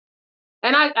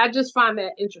 And I just find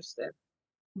that interesting.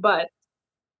 But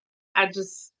I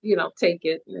just, take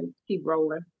it and keep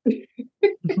rolling.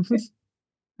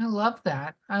 I love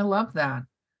that. I love that.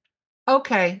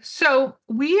 Okay, so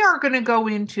we are going to go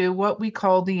into what we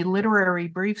call the literary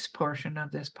briefs portion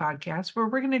of this podcast, where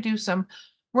we're going to do some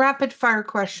rapid fire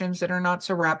questions that are not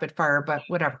so rapid fire, but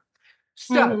whatever.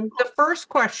 So, the first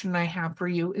question I have for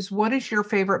you is, what is your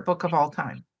favorite book of all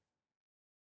time?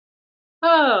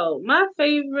 Oh, my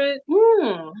favorite.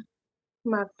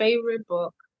 My favorite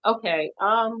book. Okay.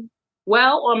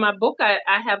 Well, on my book,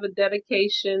 I have a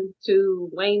dedication to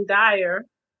Wayne Dyer.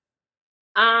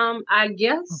 I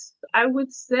guess I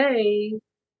would say,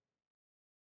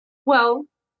 well,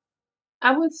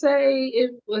 I would say he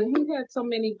had so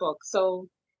many books. So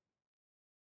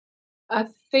I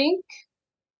think,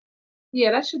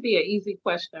 yeah, that should be an easy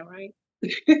question, right?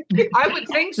 I would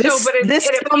think so, but this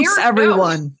it stumps appears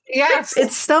everyone. No. Yes,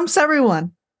 it stumps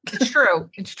everyone. It's true.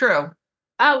 It's true.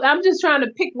 I'm just trying to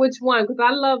pick which one because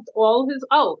I loved all his.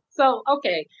 Oh, so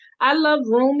okay, I love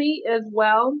Rumi as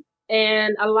well,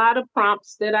 and a lot of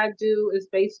prompts that I do is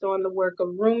based on the work of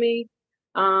Rumi,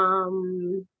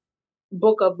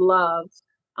 Book of Love.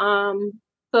 Um,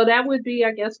 so that would be,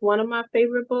 I guess, one of my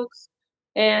favorite books.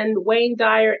 And Wayne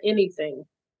Dyer, anything,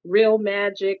 Real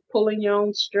Magic, Pulling Your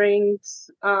Own Strings.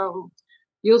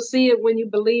 You'll see it when you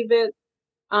believe it.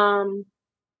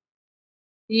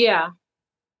 Yeah,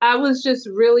 I was just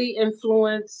really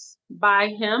influenced by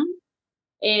him.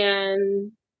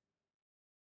 And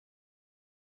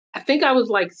I think I was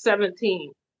like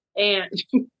 17. And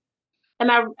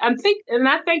I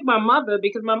thank my mother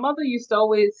because my mother used to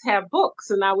always have books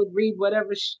and I would read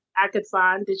whatever I could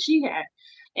find that she had.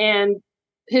 And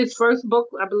his first book,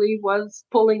 I believe, was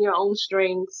Pulling Your Own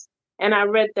Strings. And I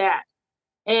read that.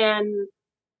 And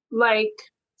like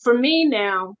for me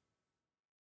now,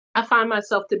 I find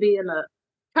myself to be in a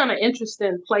kind of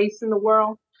interesting place in the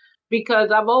world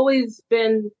because I've always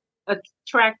been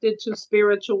attracted to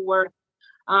spiritual work.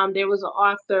 There was an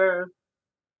author,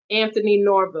 Anthony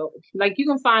Norville. Like you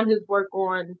can find his work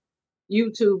on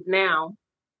YouTube now,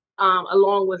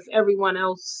 along with everyone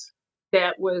else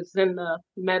that was in the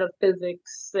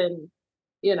metaphysics and,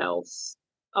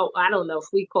 I don't know if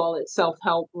we call it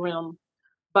self-help realm,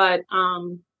 but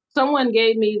someone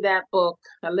gave me that book.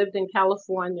 I lived in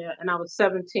California and I was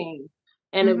 17,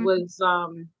 and it was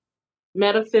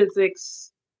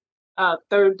Metaphysics,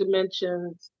 Third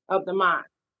Dimensions of the Mind.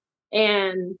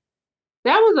 And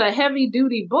that was a heavy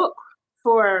duty book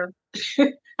for,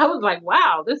 I was like,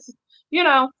 wow, this, you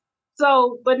know.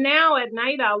 So, but now at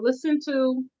night I'll listen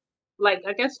to, like,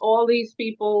 I guess all these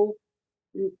people,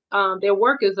 their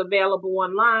work is available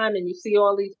online and you see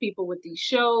all these people with these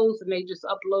shows and they just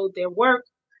upload their work.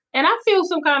 And I feel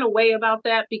some kind of way about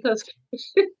that because,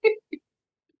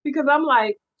 because I'm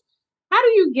like, how do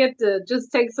you get to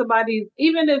just take somebody's,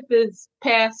 even if it's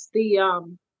past the,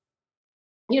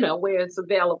 where it's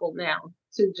available now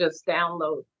to just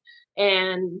download.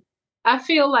 And I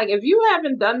feel like if you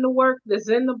haven't done the work that's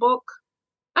in the book,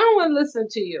 I don't want to listen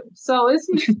to you. So it's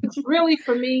really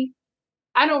for me,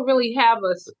 I don't really have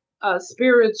a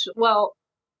spiritual, well,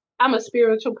 I'm a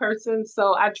spiritual person,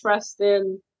 so I trust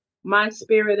in my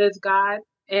spirit as God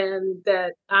and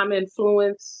that I'm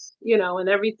influenced, and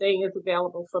everything is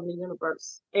available from the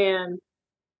universe. And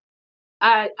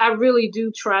I really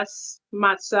do trust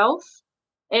myself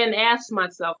and ask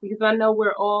myself because I know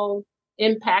we're all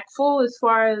impactful as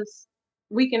far as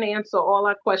we can answer all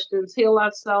our questions, heal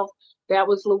ourselves. That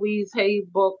was Louise Hay's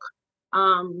book,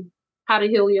 How to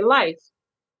Heal Your Life.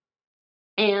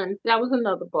 And that was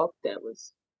another book that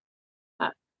was,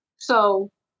 so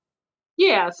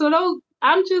yeah, so those,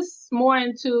 I'm just more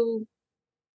into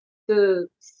the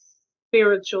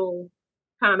spiritual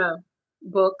kind of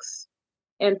books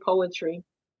and poetry.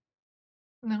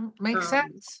 No, makes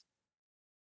sense.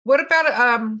 What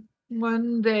about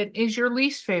one that is your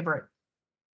least favorite?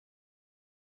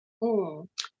 Oh,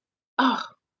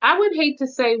 I would hate to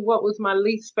say what was my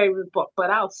least favorite book, but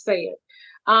I'll say it.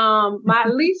 My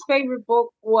least favorite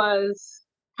book was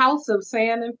House of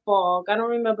Sand and Fog. I don't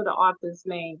remember the author's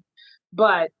name,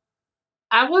 but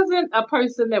I wasn't a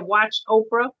person that watched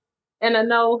Oprah, and I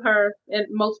know her, and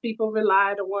most people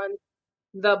relied on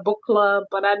the book club,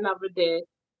 but I never did.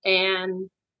 And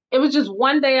it was just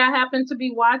one day I happened to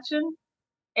be watching,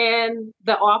 and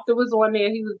the author was on there.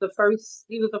 He was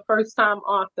the first time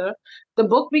author. The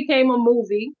book became a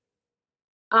movie.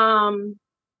 And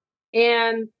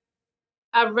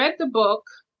I read the book.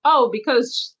 Oh,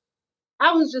 because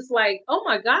I was just like, oh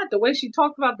my God, the way she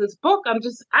talked about this book, I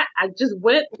just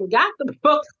went and got the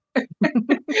book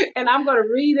and I'm going to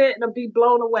read it and I'll be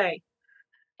blown away.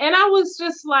 And I was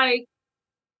just like,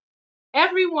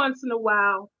 every once in a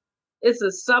while, it's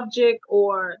a subject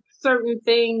or certain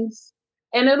things,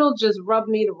 and it'll just rub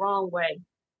me the wrong way.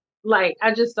 Like,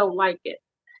 I just don't like it.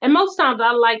 And most times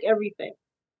I like everything.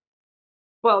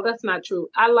 Well, that's not true.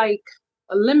 I like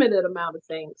a limited amount of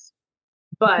things,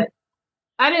 but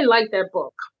I didn't like that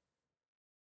book.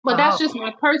 But that's just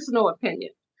my personal opinion.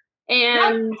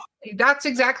 And that's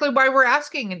exactly why we're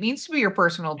asking. It needs to be your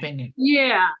personal opinion.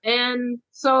 yeah. And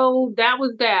so that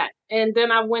was that. And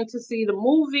then I went to see the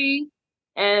movie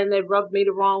and it rubbed me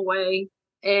the wrong way.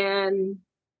 And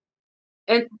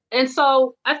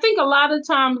so I think a lot of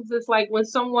times it's like when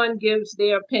someone gives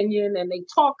their opinion and they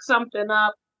talk something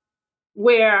up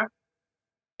where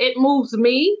it moves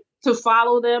me to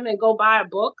follow them and go buy a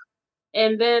book.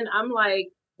 And then I'm like,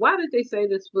 why did they say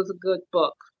this was a good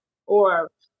book? Or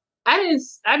I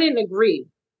didn't agree.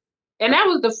 And that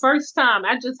was the first time.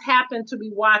 I just happened to be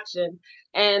watching,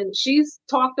 and she's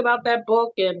talked about that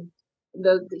book, and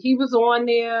he was on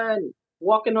there and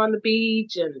walking on the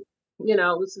beach, and it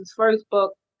was his first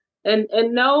book. And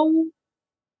no,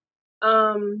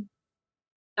 I'm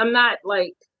not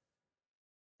like,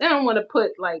 I don't want to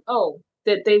put like, oh,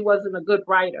 that they wasn't a good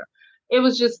writer. It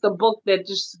was just the book that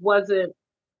just wasn't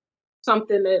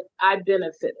something that I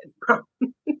benefited from.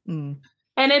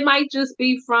 And it might just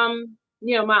be from,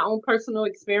 my own personal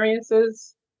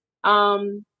experiences.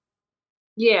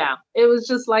 Yeah, it was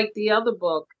just like the other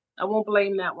book. I won't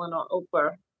blame that one on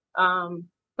Oprah.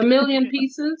 A Million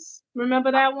Pieces.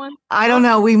 Remember that one? I don't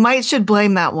know. We should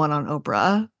blame that one on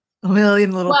Oprah. A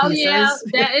Million Little Pieces. Yeah,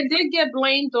 that it did get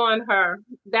blamed on her.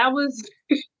 That was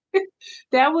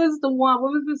that was the one.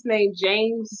 What was his name?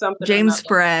 James something. James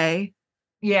Spray.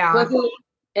 Yeah. Was it?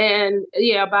 And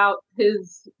yeah, about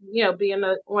his, being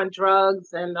on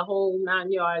drugs and the whole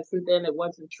 9 yards, and then it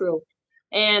wasn't true.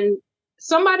 And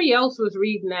somebody else was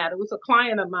reading that. It was a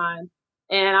client of mine,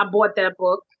 and I bought that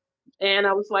book, and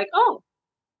I was like, oh,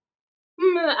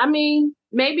 I mean,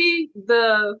 maybe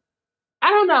I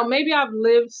don't know, maybe I've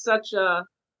lived such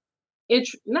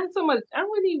not so much, I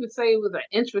wouldn't even say it was an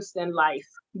interesting life,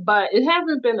 but it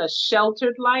hasn't been a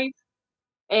sheltered life.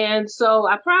 And so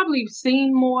I probably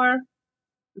seen more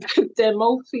than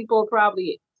most people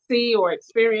probably see or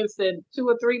experience in 2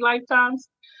 or 3 lifetimes.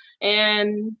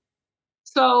 And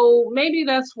so maybe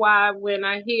that's why when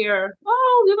I hear,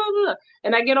 oh,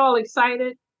 and I get all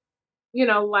excited,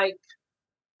 like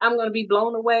I'm going to be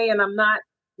blown away, and I'm not,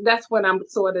 that's when I'm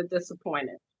sort of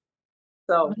disappointed.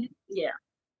 So, yeah.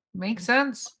 Makes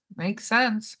sense.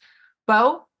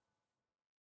 Bo?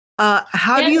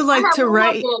 How do you like to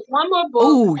write? One more book.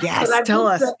 Oh, yes. Tell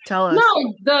us.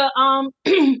 No, the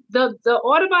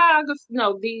autobiography,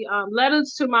 the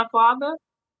Letters to My Father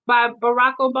by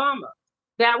Barack Obama.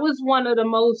 That was one of the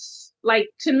most, like,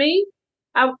 to me,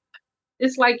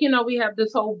 it's like, we have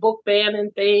this whole book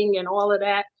banning thing and all of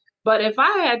that. But if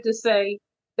I had to say,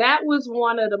 that was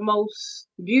one of the most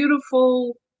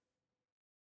beautiful,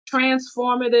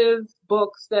 transformative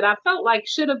books that I felt like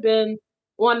should have been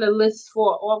on the list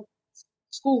for all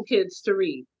school kids to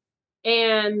read.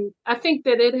 And I think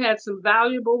that it had some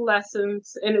valuable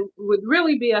lessons, and it would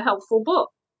really be a helpful book.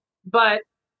 But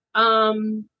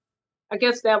I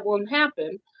guess that won't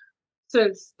happen,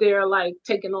 since they're like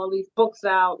taking all these books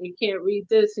out, and you can't read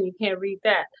this and you can't read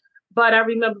that. But I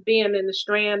remember being in the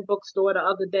Strand bookstore the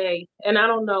other day, and I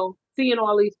don't know, seeing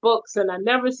all these books, and I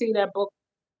never see that book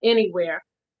anywhere.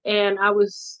 And I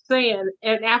was saying,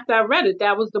 and after I read it,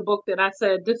 that was the book that I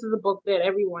said, this is a book that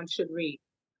everyone should read.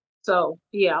 So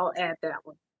yeah, I'll add that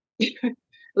one.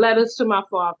 Letters to My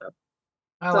Father.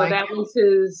 That was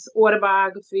his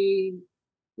autobiography,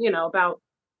 about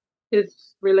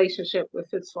his relationship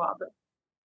with his father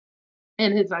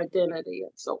and his identity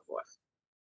and so forth.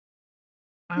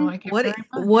 I like it very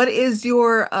much. What is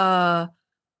your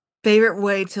favorite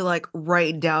way to like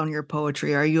write down your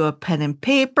poetry? Are you a pen and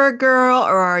paper girl,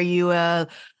 or are you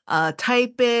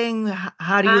typing?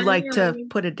 How do you like to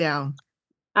put it down?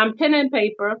 I'm pen and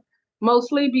paper,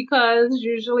 mostly because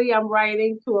usually I'm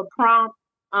writing to a prompt.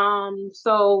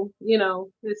 So,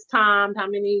 it's timed, how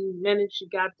many minutes you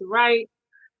got to write.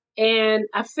 And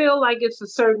I feel like it's a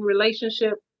certain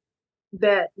relationship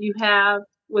that you have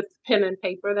with pen and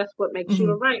paper. That's what makes you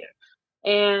a writer.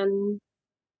 And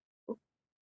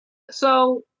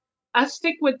so I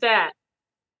stick with that.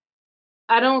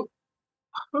 I don't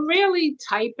really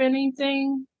type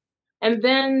anything. And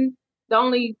then the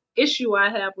only issue I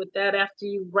have with that, after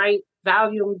you write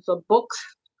volumes of books,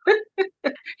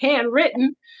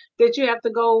 handwritten, that you have to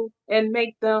go and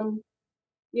make them,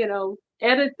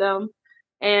 edit them.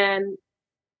 And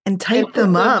and and type put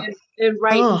them them up. in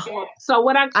writing Oh, form. So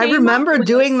what I I came up remember with,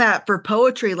 doing that for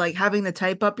poetry, like having to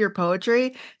type up your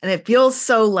poetry, and it feels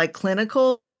so like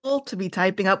clinical to be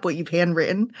typing up what you've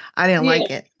handwritten. I didn't yeah.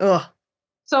 like it. Oh,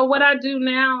 So what I do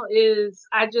now is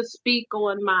I just speak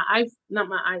on my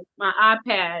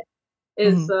iPad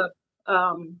is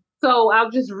mhm. so I'll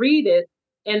just read it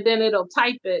and then it'll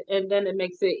type it and then it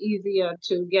makes it easier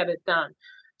to get it done.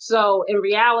 So in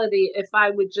reality, if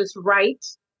I would just write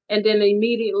and then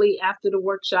immediately after the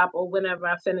workshop or whenever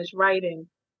I finish writing,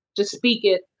 just speak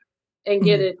it and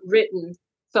get Mhm. it written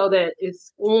so that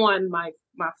it's on my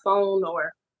phone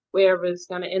or wherever it's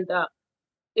going to end up,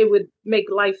 it would make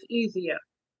life easier.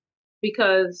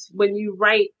 Because when you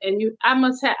write and I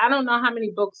don't know how many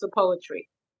books of poetry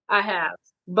I have,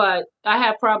 but I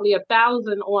have probably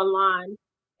 1,000 online,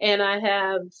 and I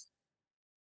have,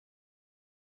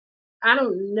 I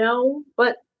don't know,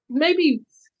 but maybe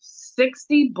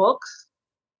 60 books,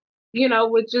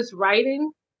 with just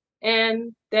writing,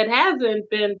 and that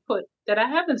I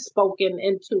haven't spoken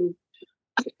into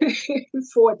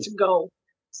for it to go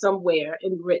somewhere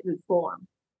in written form.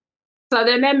 So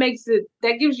then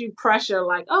that gives you pressure,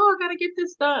 like, oh, I got to get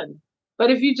this done. But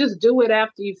if you just do it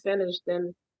after you finish,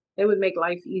 then it would make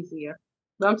life easier.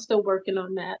 But I'm still working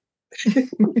on that.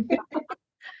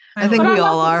 I think But I we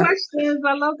love all the are. questions.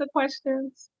 I love the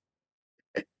questions.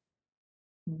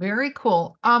 Very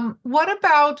cool. What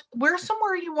about where's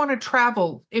somewhere you want to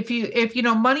travel? If you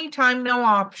know money, time, no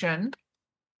option.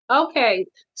 Okay,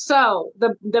 so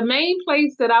the main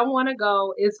place that I want to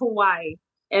go is Hawaii,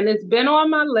 and it's been on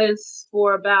my list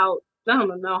for about, I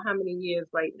don't know how many years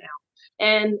right now.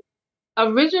 And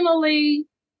originally,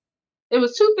 it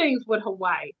was two things with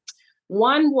Hawaii.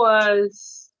 One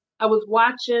was I was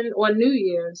watching on New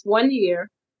Year's one year.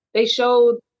 They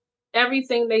showed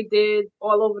everything they did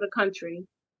all over the country.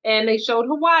 And they showed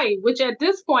Hawaii, which at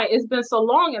this point it's been so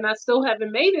long and I still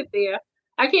haven't made it there.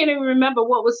 I can't even remember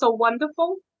what was so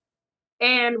wonderful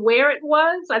and where it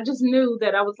was. I just knew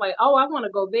that I was like, oh, I want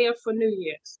to go there for New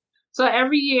Year's. So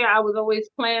every year I was always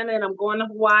planning, I'm going to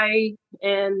Hawaii.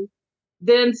 And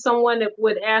then someone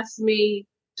would ask me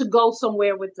to go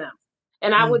somewhere with them.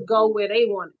 And I would go where they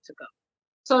wanted to go.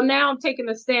 So now I'm taking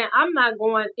a stand. I'm not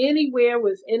going anywhere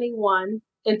with anyone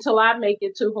until I make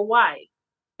it to Hawaii.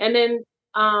 And then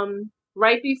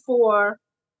right before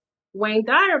Wayne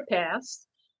Dyer passed,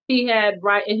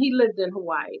 and he lived in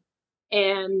Hawaii.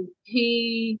 And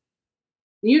you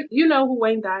know who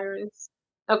Wayne Dyer is?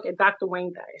 Okay, Dr.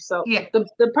 Wayne Dyer. So Yeah.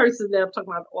 the person that I'm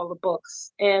talking about all the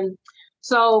books. And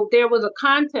so there was a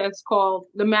contest called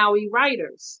the Maui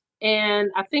Writers.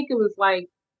 And I think it was like,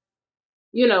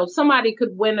 somebody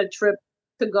could win a trip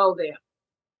to go there.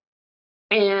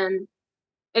 And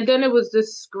then it was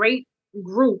this great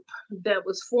group that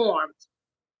was formed.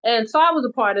 And so I was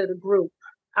a part of the group.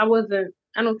 I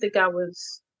don't think I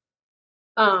was,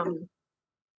 I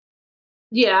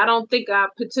don't think I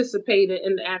participated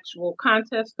in the actual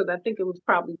contest because I think it was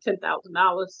probably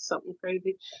 $10,000, something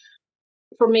crazy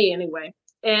for me anyway.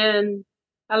 And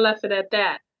I left it at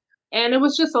that. And it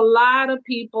was just a lot of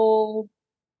people,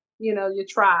 your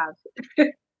tribe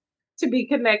to be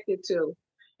connected to.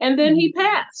 And then he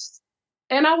passed.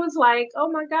 And I was like, oh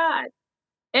my God.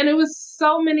 And it was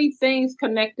so many things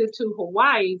connected to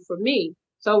Hawaii for me.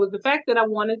 So it was the fact that I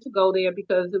wanted to go there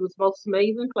because it was the most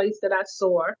amazing place that I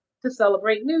saw to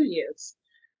celebrate New Year's.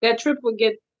 That trip would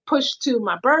get pushed to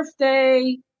my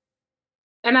birthday,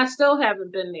 and I still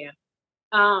haven't been there.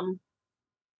 I'm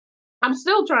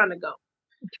still trying to go.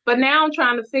 But now I'm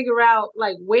trying to figure out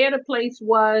like where the place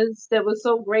was that was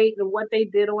so great and what they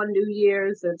did on New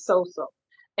Year's and so.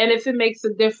 And if it makes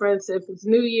a difference, if it's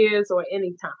New Year's or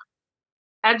any time.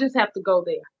 I just have to go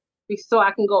there so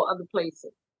I can go other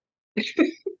places.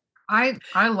 I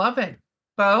love it.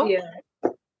 Bo? Yeah.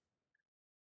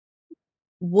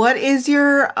 What is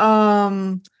your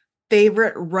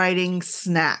favorite writing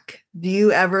snack? Do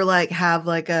you ever like have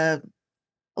like a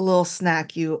little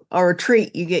snack or a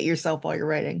treat you get yourself while you're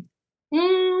writing?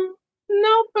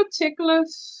 No particular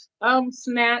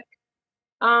snack.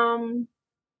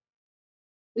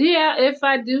 Yeah, if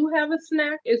I do have a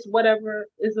snack, it's whatever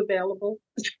is available.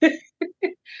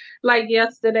 Like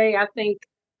yesterday, I think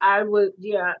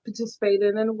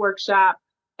participated in a workshop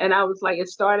and I was like, it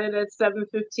started at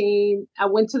 7:15. I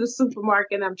went to the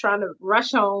supermarket and I'm trying to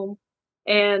rush home.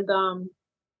 And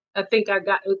I think I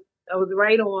was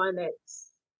right on at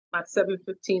my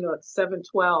 7:15 or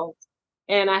 7:12.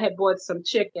 And I had bought some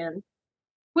chicken,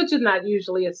 which is not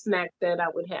usually a snack that I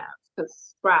would have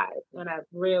because fried. And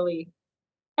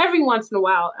every once in a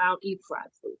while, I'll eat fried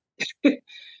food.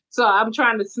 So I'm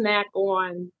trying to snack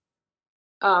on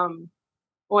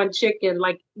on chicken,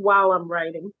 like while I'm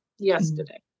writing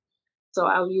yesterday. So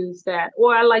I'll use that.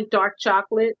 Or I like dark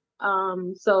chocolate.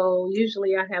 So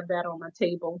usually I have that on my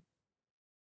table.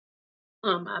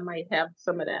 I might have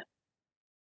some of that.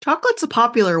 Chocolate's a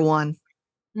popular one.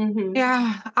 Mm-hmm.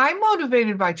 Yeah, I'm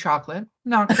motivated by chocolate.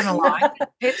 Not gonna lie,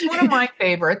 it's one of my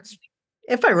favorites.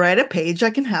 If I write a page,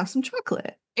 I can have some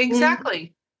chocolate.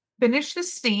 Exactly. Finish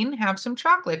this scene, have some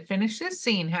chocolate. Finish this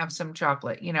scene, have some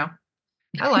chocolate. You know,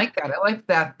 I like that. I like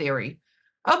that theory.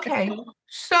 Okay,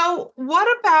 so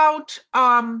what about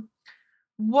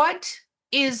what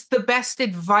is the best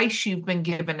advice you've been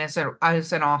given as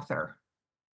an author?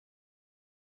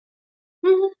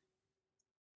 Mm-hmm.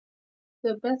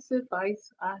 The best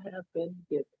advice I have been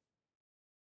given.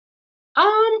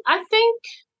 I think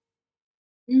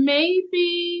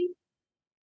maybe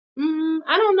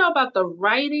I don't know about the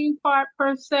writing part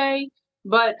per se,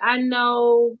 but I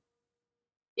know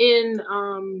in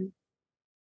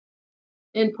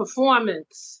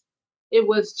performance it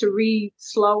was to read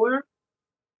slower.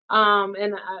 And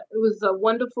it was a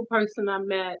wonderful person I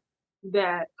met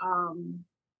that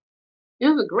it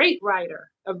was a great writer,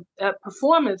 a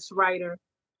performance writer,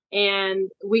 and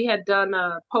we had done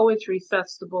a poetry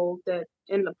festival that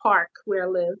in the park where I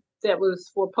live that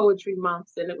was for Poetry Month,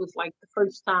 and it was like the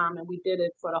first time, and we did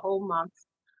it for the whole month,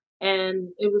 and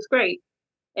it was great.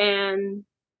 And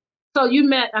so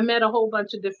I met a whole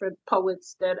bunch of different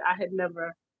poets that I had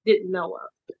never didn't know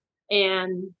of,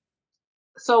 and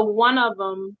so one of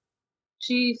them,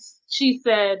 she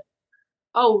said,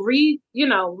 "Oh, read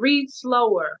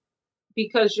slower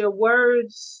because your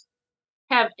words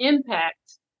have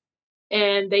impact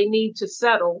and they need to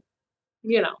settle,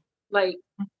 you know, like,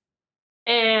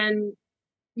 and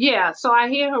yeah, so I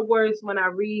hear her words when I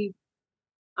read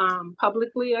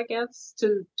publicly, I guess,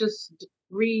 to just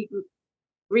read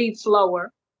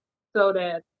slower so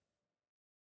that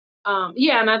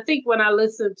yeah, and I think when I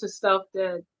listen to stuff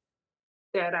that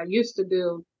I used to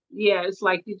do, yeah, it's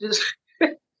like you just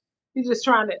you're just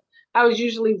trying to I was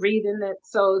usually reading it,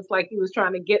 so it's like he was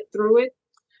trying to get through it.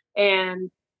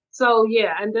 And so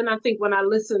yeah, and then I think when I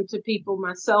listen to people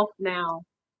myself now,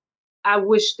 I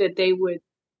wish that they would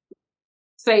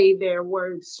say their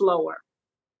words slower.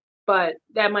 But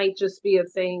that might just be a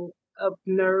thing of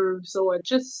nerves or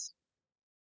just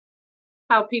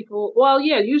how people, well,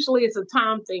 yeah, usually it's a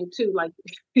time thing too. Like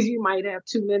you might have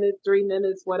 2 minutes, 3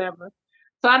 minutes, whatever.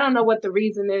 So I don't know what the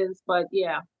reason is, but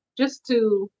yeah, just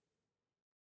to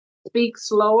speak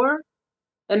slower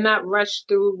and not rush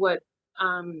through what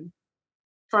I'm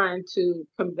trying to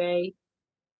convey.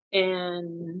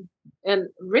 And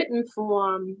written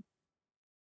form,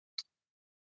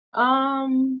 I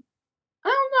don't know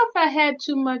if I had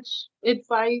too much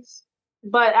advice,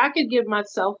 but I could give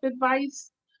myself advice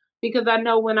because I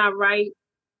know when I write,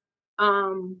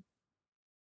 um,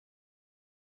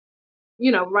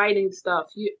 writing stuff,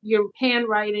 your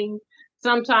handwriting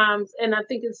sometimes, and I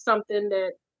think it's something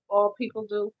that all people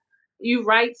do. You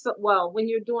write well when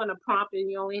you're doing a prompt and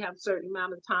you only have a certain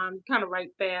amount of time. You kind of write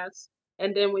fast,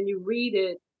 and then when you read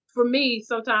it, for me,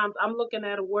 sometimes I'm looking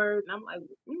at a word and I'm like,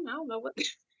 I don't know what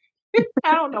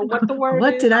I don't know what the word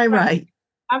What is. did I write?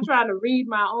 I'm trying to read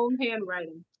my own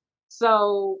handwriting.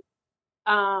 So,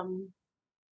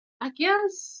 I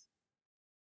guess,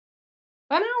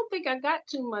 but I don't think I got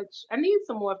too much. I need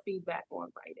some more feedback on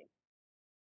writing.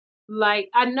 Like,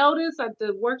 I noticed at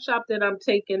the workshop that I'm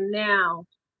taking now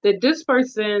that this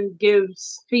person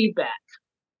gives feedback.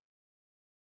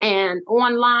 And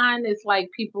online, it's like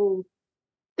people,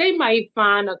 they might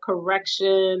find a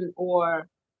correction or,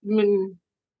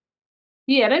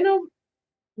 yeah, they don't.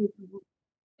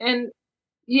 And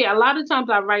yeah, a lot of times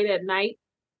I write at night.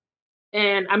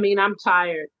 And I mean, I'm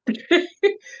tired,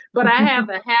 but I have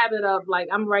a habit of like,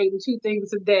 I'm writing 2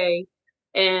 things a day.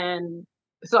 And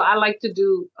so I like to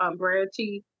do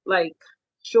rarity, like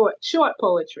short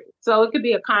poetry. So it could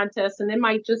be a contest and it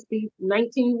might just be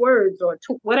 19 words or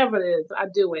whatever it is. I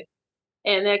do it.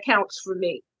 And that counts for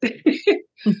me.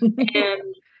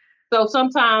 And so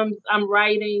sometimes I'm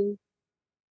writing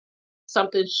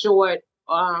something short,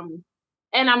 and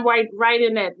I'm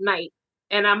writing at night,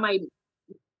 and I might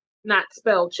not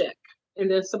spell check,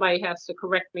 and then somebody has to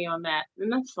correct me on that,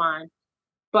 and that's fine.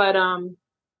 But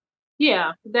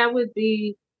yeah, that would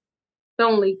be the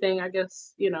only thing, I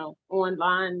guess.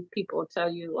 Online people will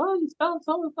tell you, oh, you spelled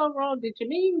so and so wrong, did you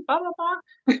mean blah blah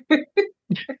blah?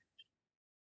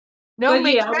 No, But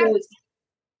makes yeah, I would. sense.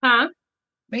 Huh?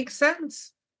 Makes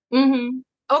sense. Mm-hmm.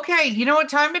 Okay, you know what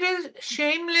time it is?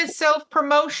 Shameless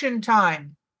self-promotion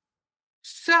time.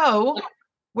 So,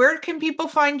 where can people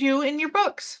find you in your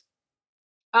books?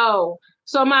 Oh,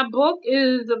 So my book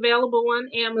is available on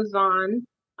Amazon.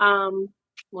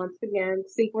 Once again,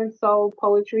 Sequence Soul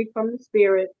Poetry from the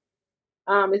Spirit.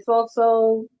 It's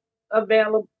also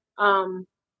available.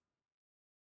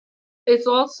 It's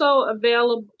also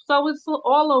available. So it's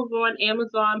all over on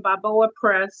Amazon,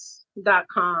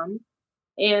 balboapress.com.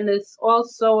 And it's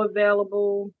also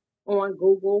available on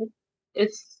Google.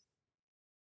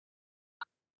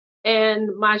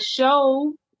 And my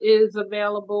show is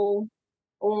available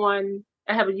on,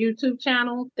 I have a YouTube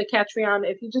channel, the Ketriana.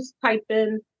 If you just type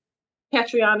in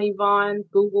Ketriana Yvonne,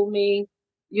 Google me,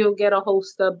 you'll get a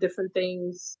host of different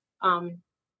things,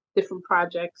 different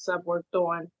projects I've worked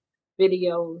on,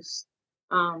 videos.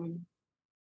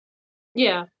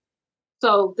 Yeah.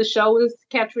 So the show is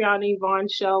Ketriana Yvonne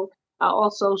Show. I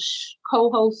also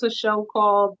co-host a show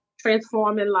called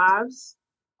Transforming Lives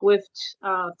with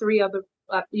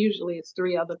usually it's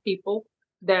three other people,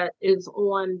 that is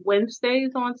on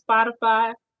Wednesdays on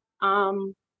Spotify.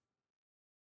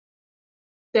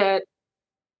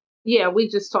 We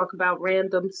just talk about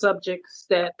random subjects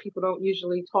that people don't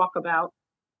usually talk about.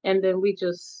 And then we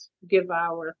just give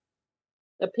our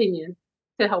opinion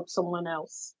to help someone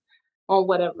else on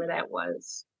whatever that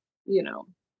was,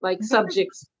 like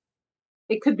subjects.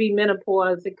 It could be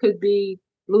menopause, it could be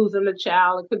losing a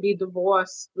child, it could be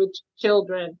divorce with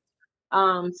children,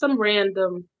 some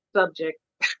random subject.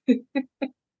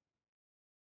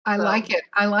 I like it.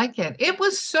 I like it. It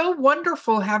was so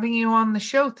wonderful having you on the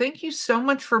show. Thank you so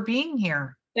much for being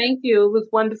here. Thank you. It was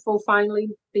wonderful finally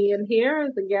being here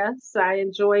as a guest. I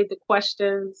enjoyed the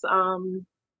questions.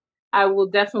 I will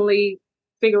definitely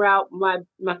figure out my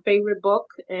favorite book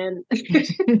and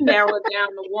narrow it down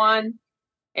to one.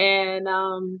 And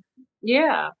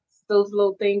those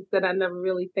little things that I never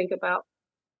really think about.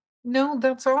 No,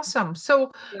 that's awesome.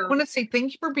 So I want to say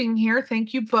thank you for being here.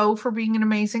 Thank you, Bo, for being an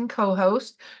amazing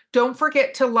co-host. Don't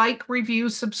forget to like, review,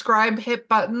 subscribe, hit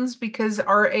buttons, because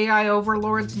our AI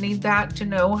overlords need that to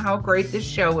know how great this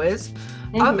show is.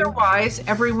 Mm-hmm. Otherwise,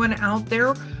 everyone out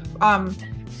there,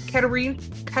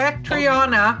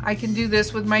 Ketriana, I can do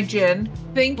this with my gin.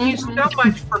 Thank you so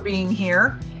much for being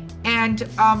here. And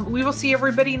we will see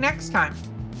everybody next time.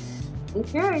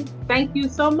 Okay. Thank you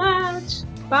so much.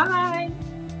 Bye.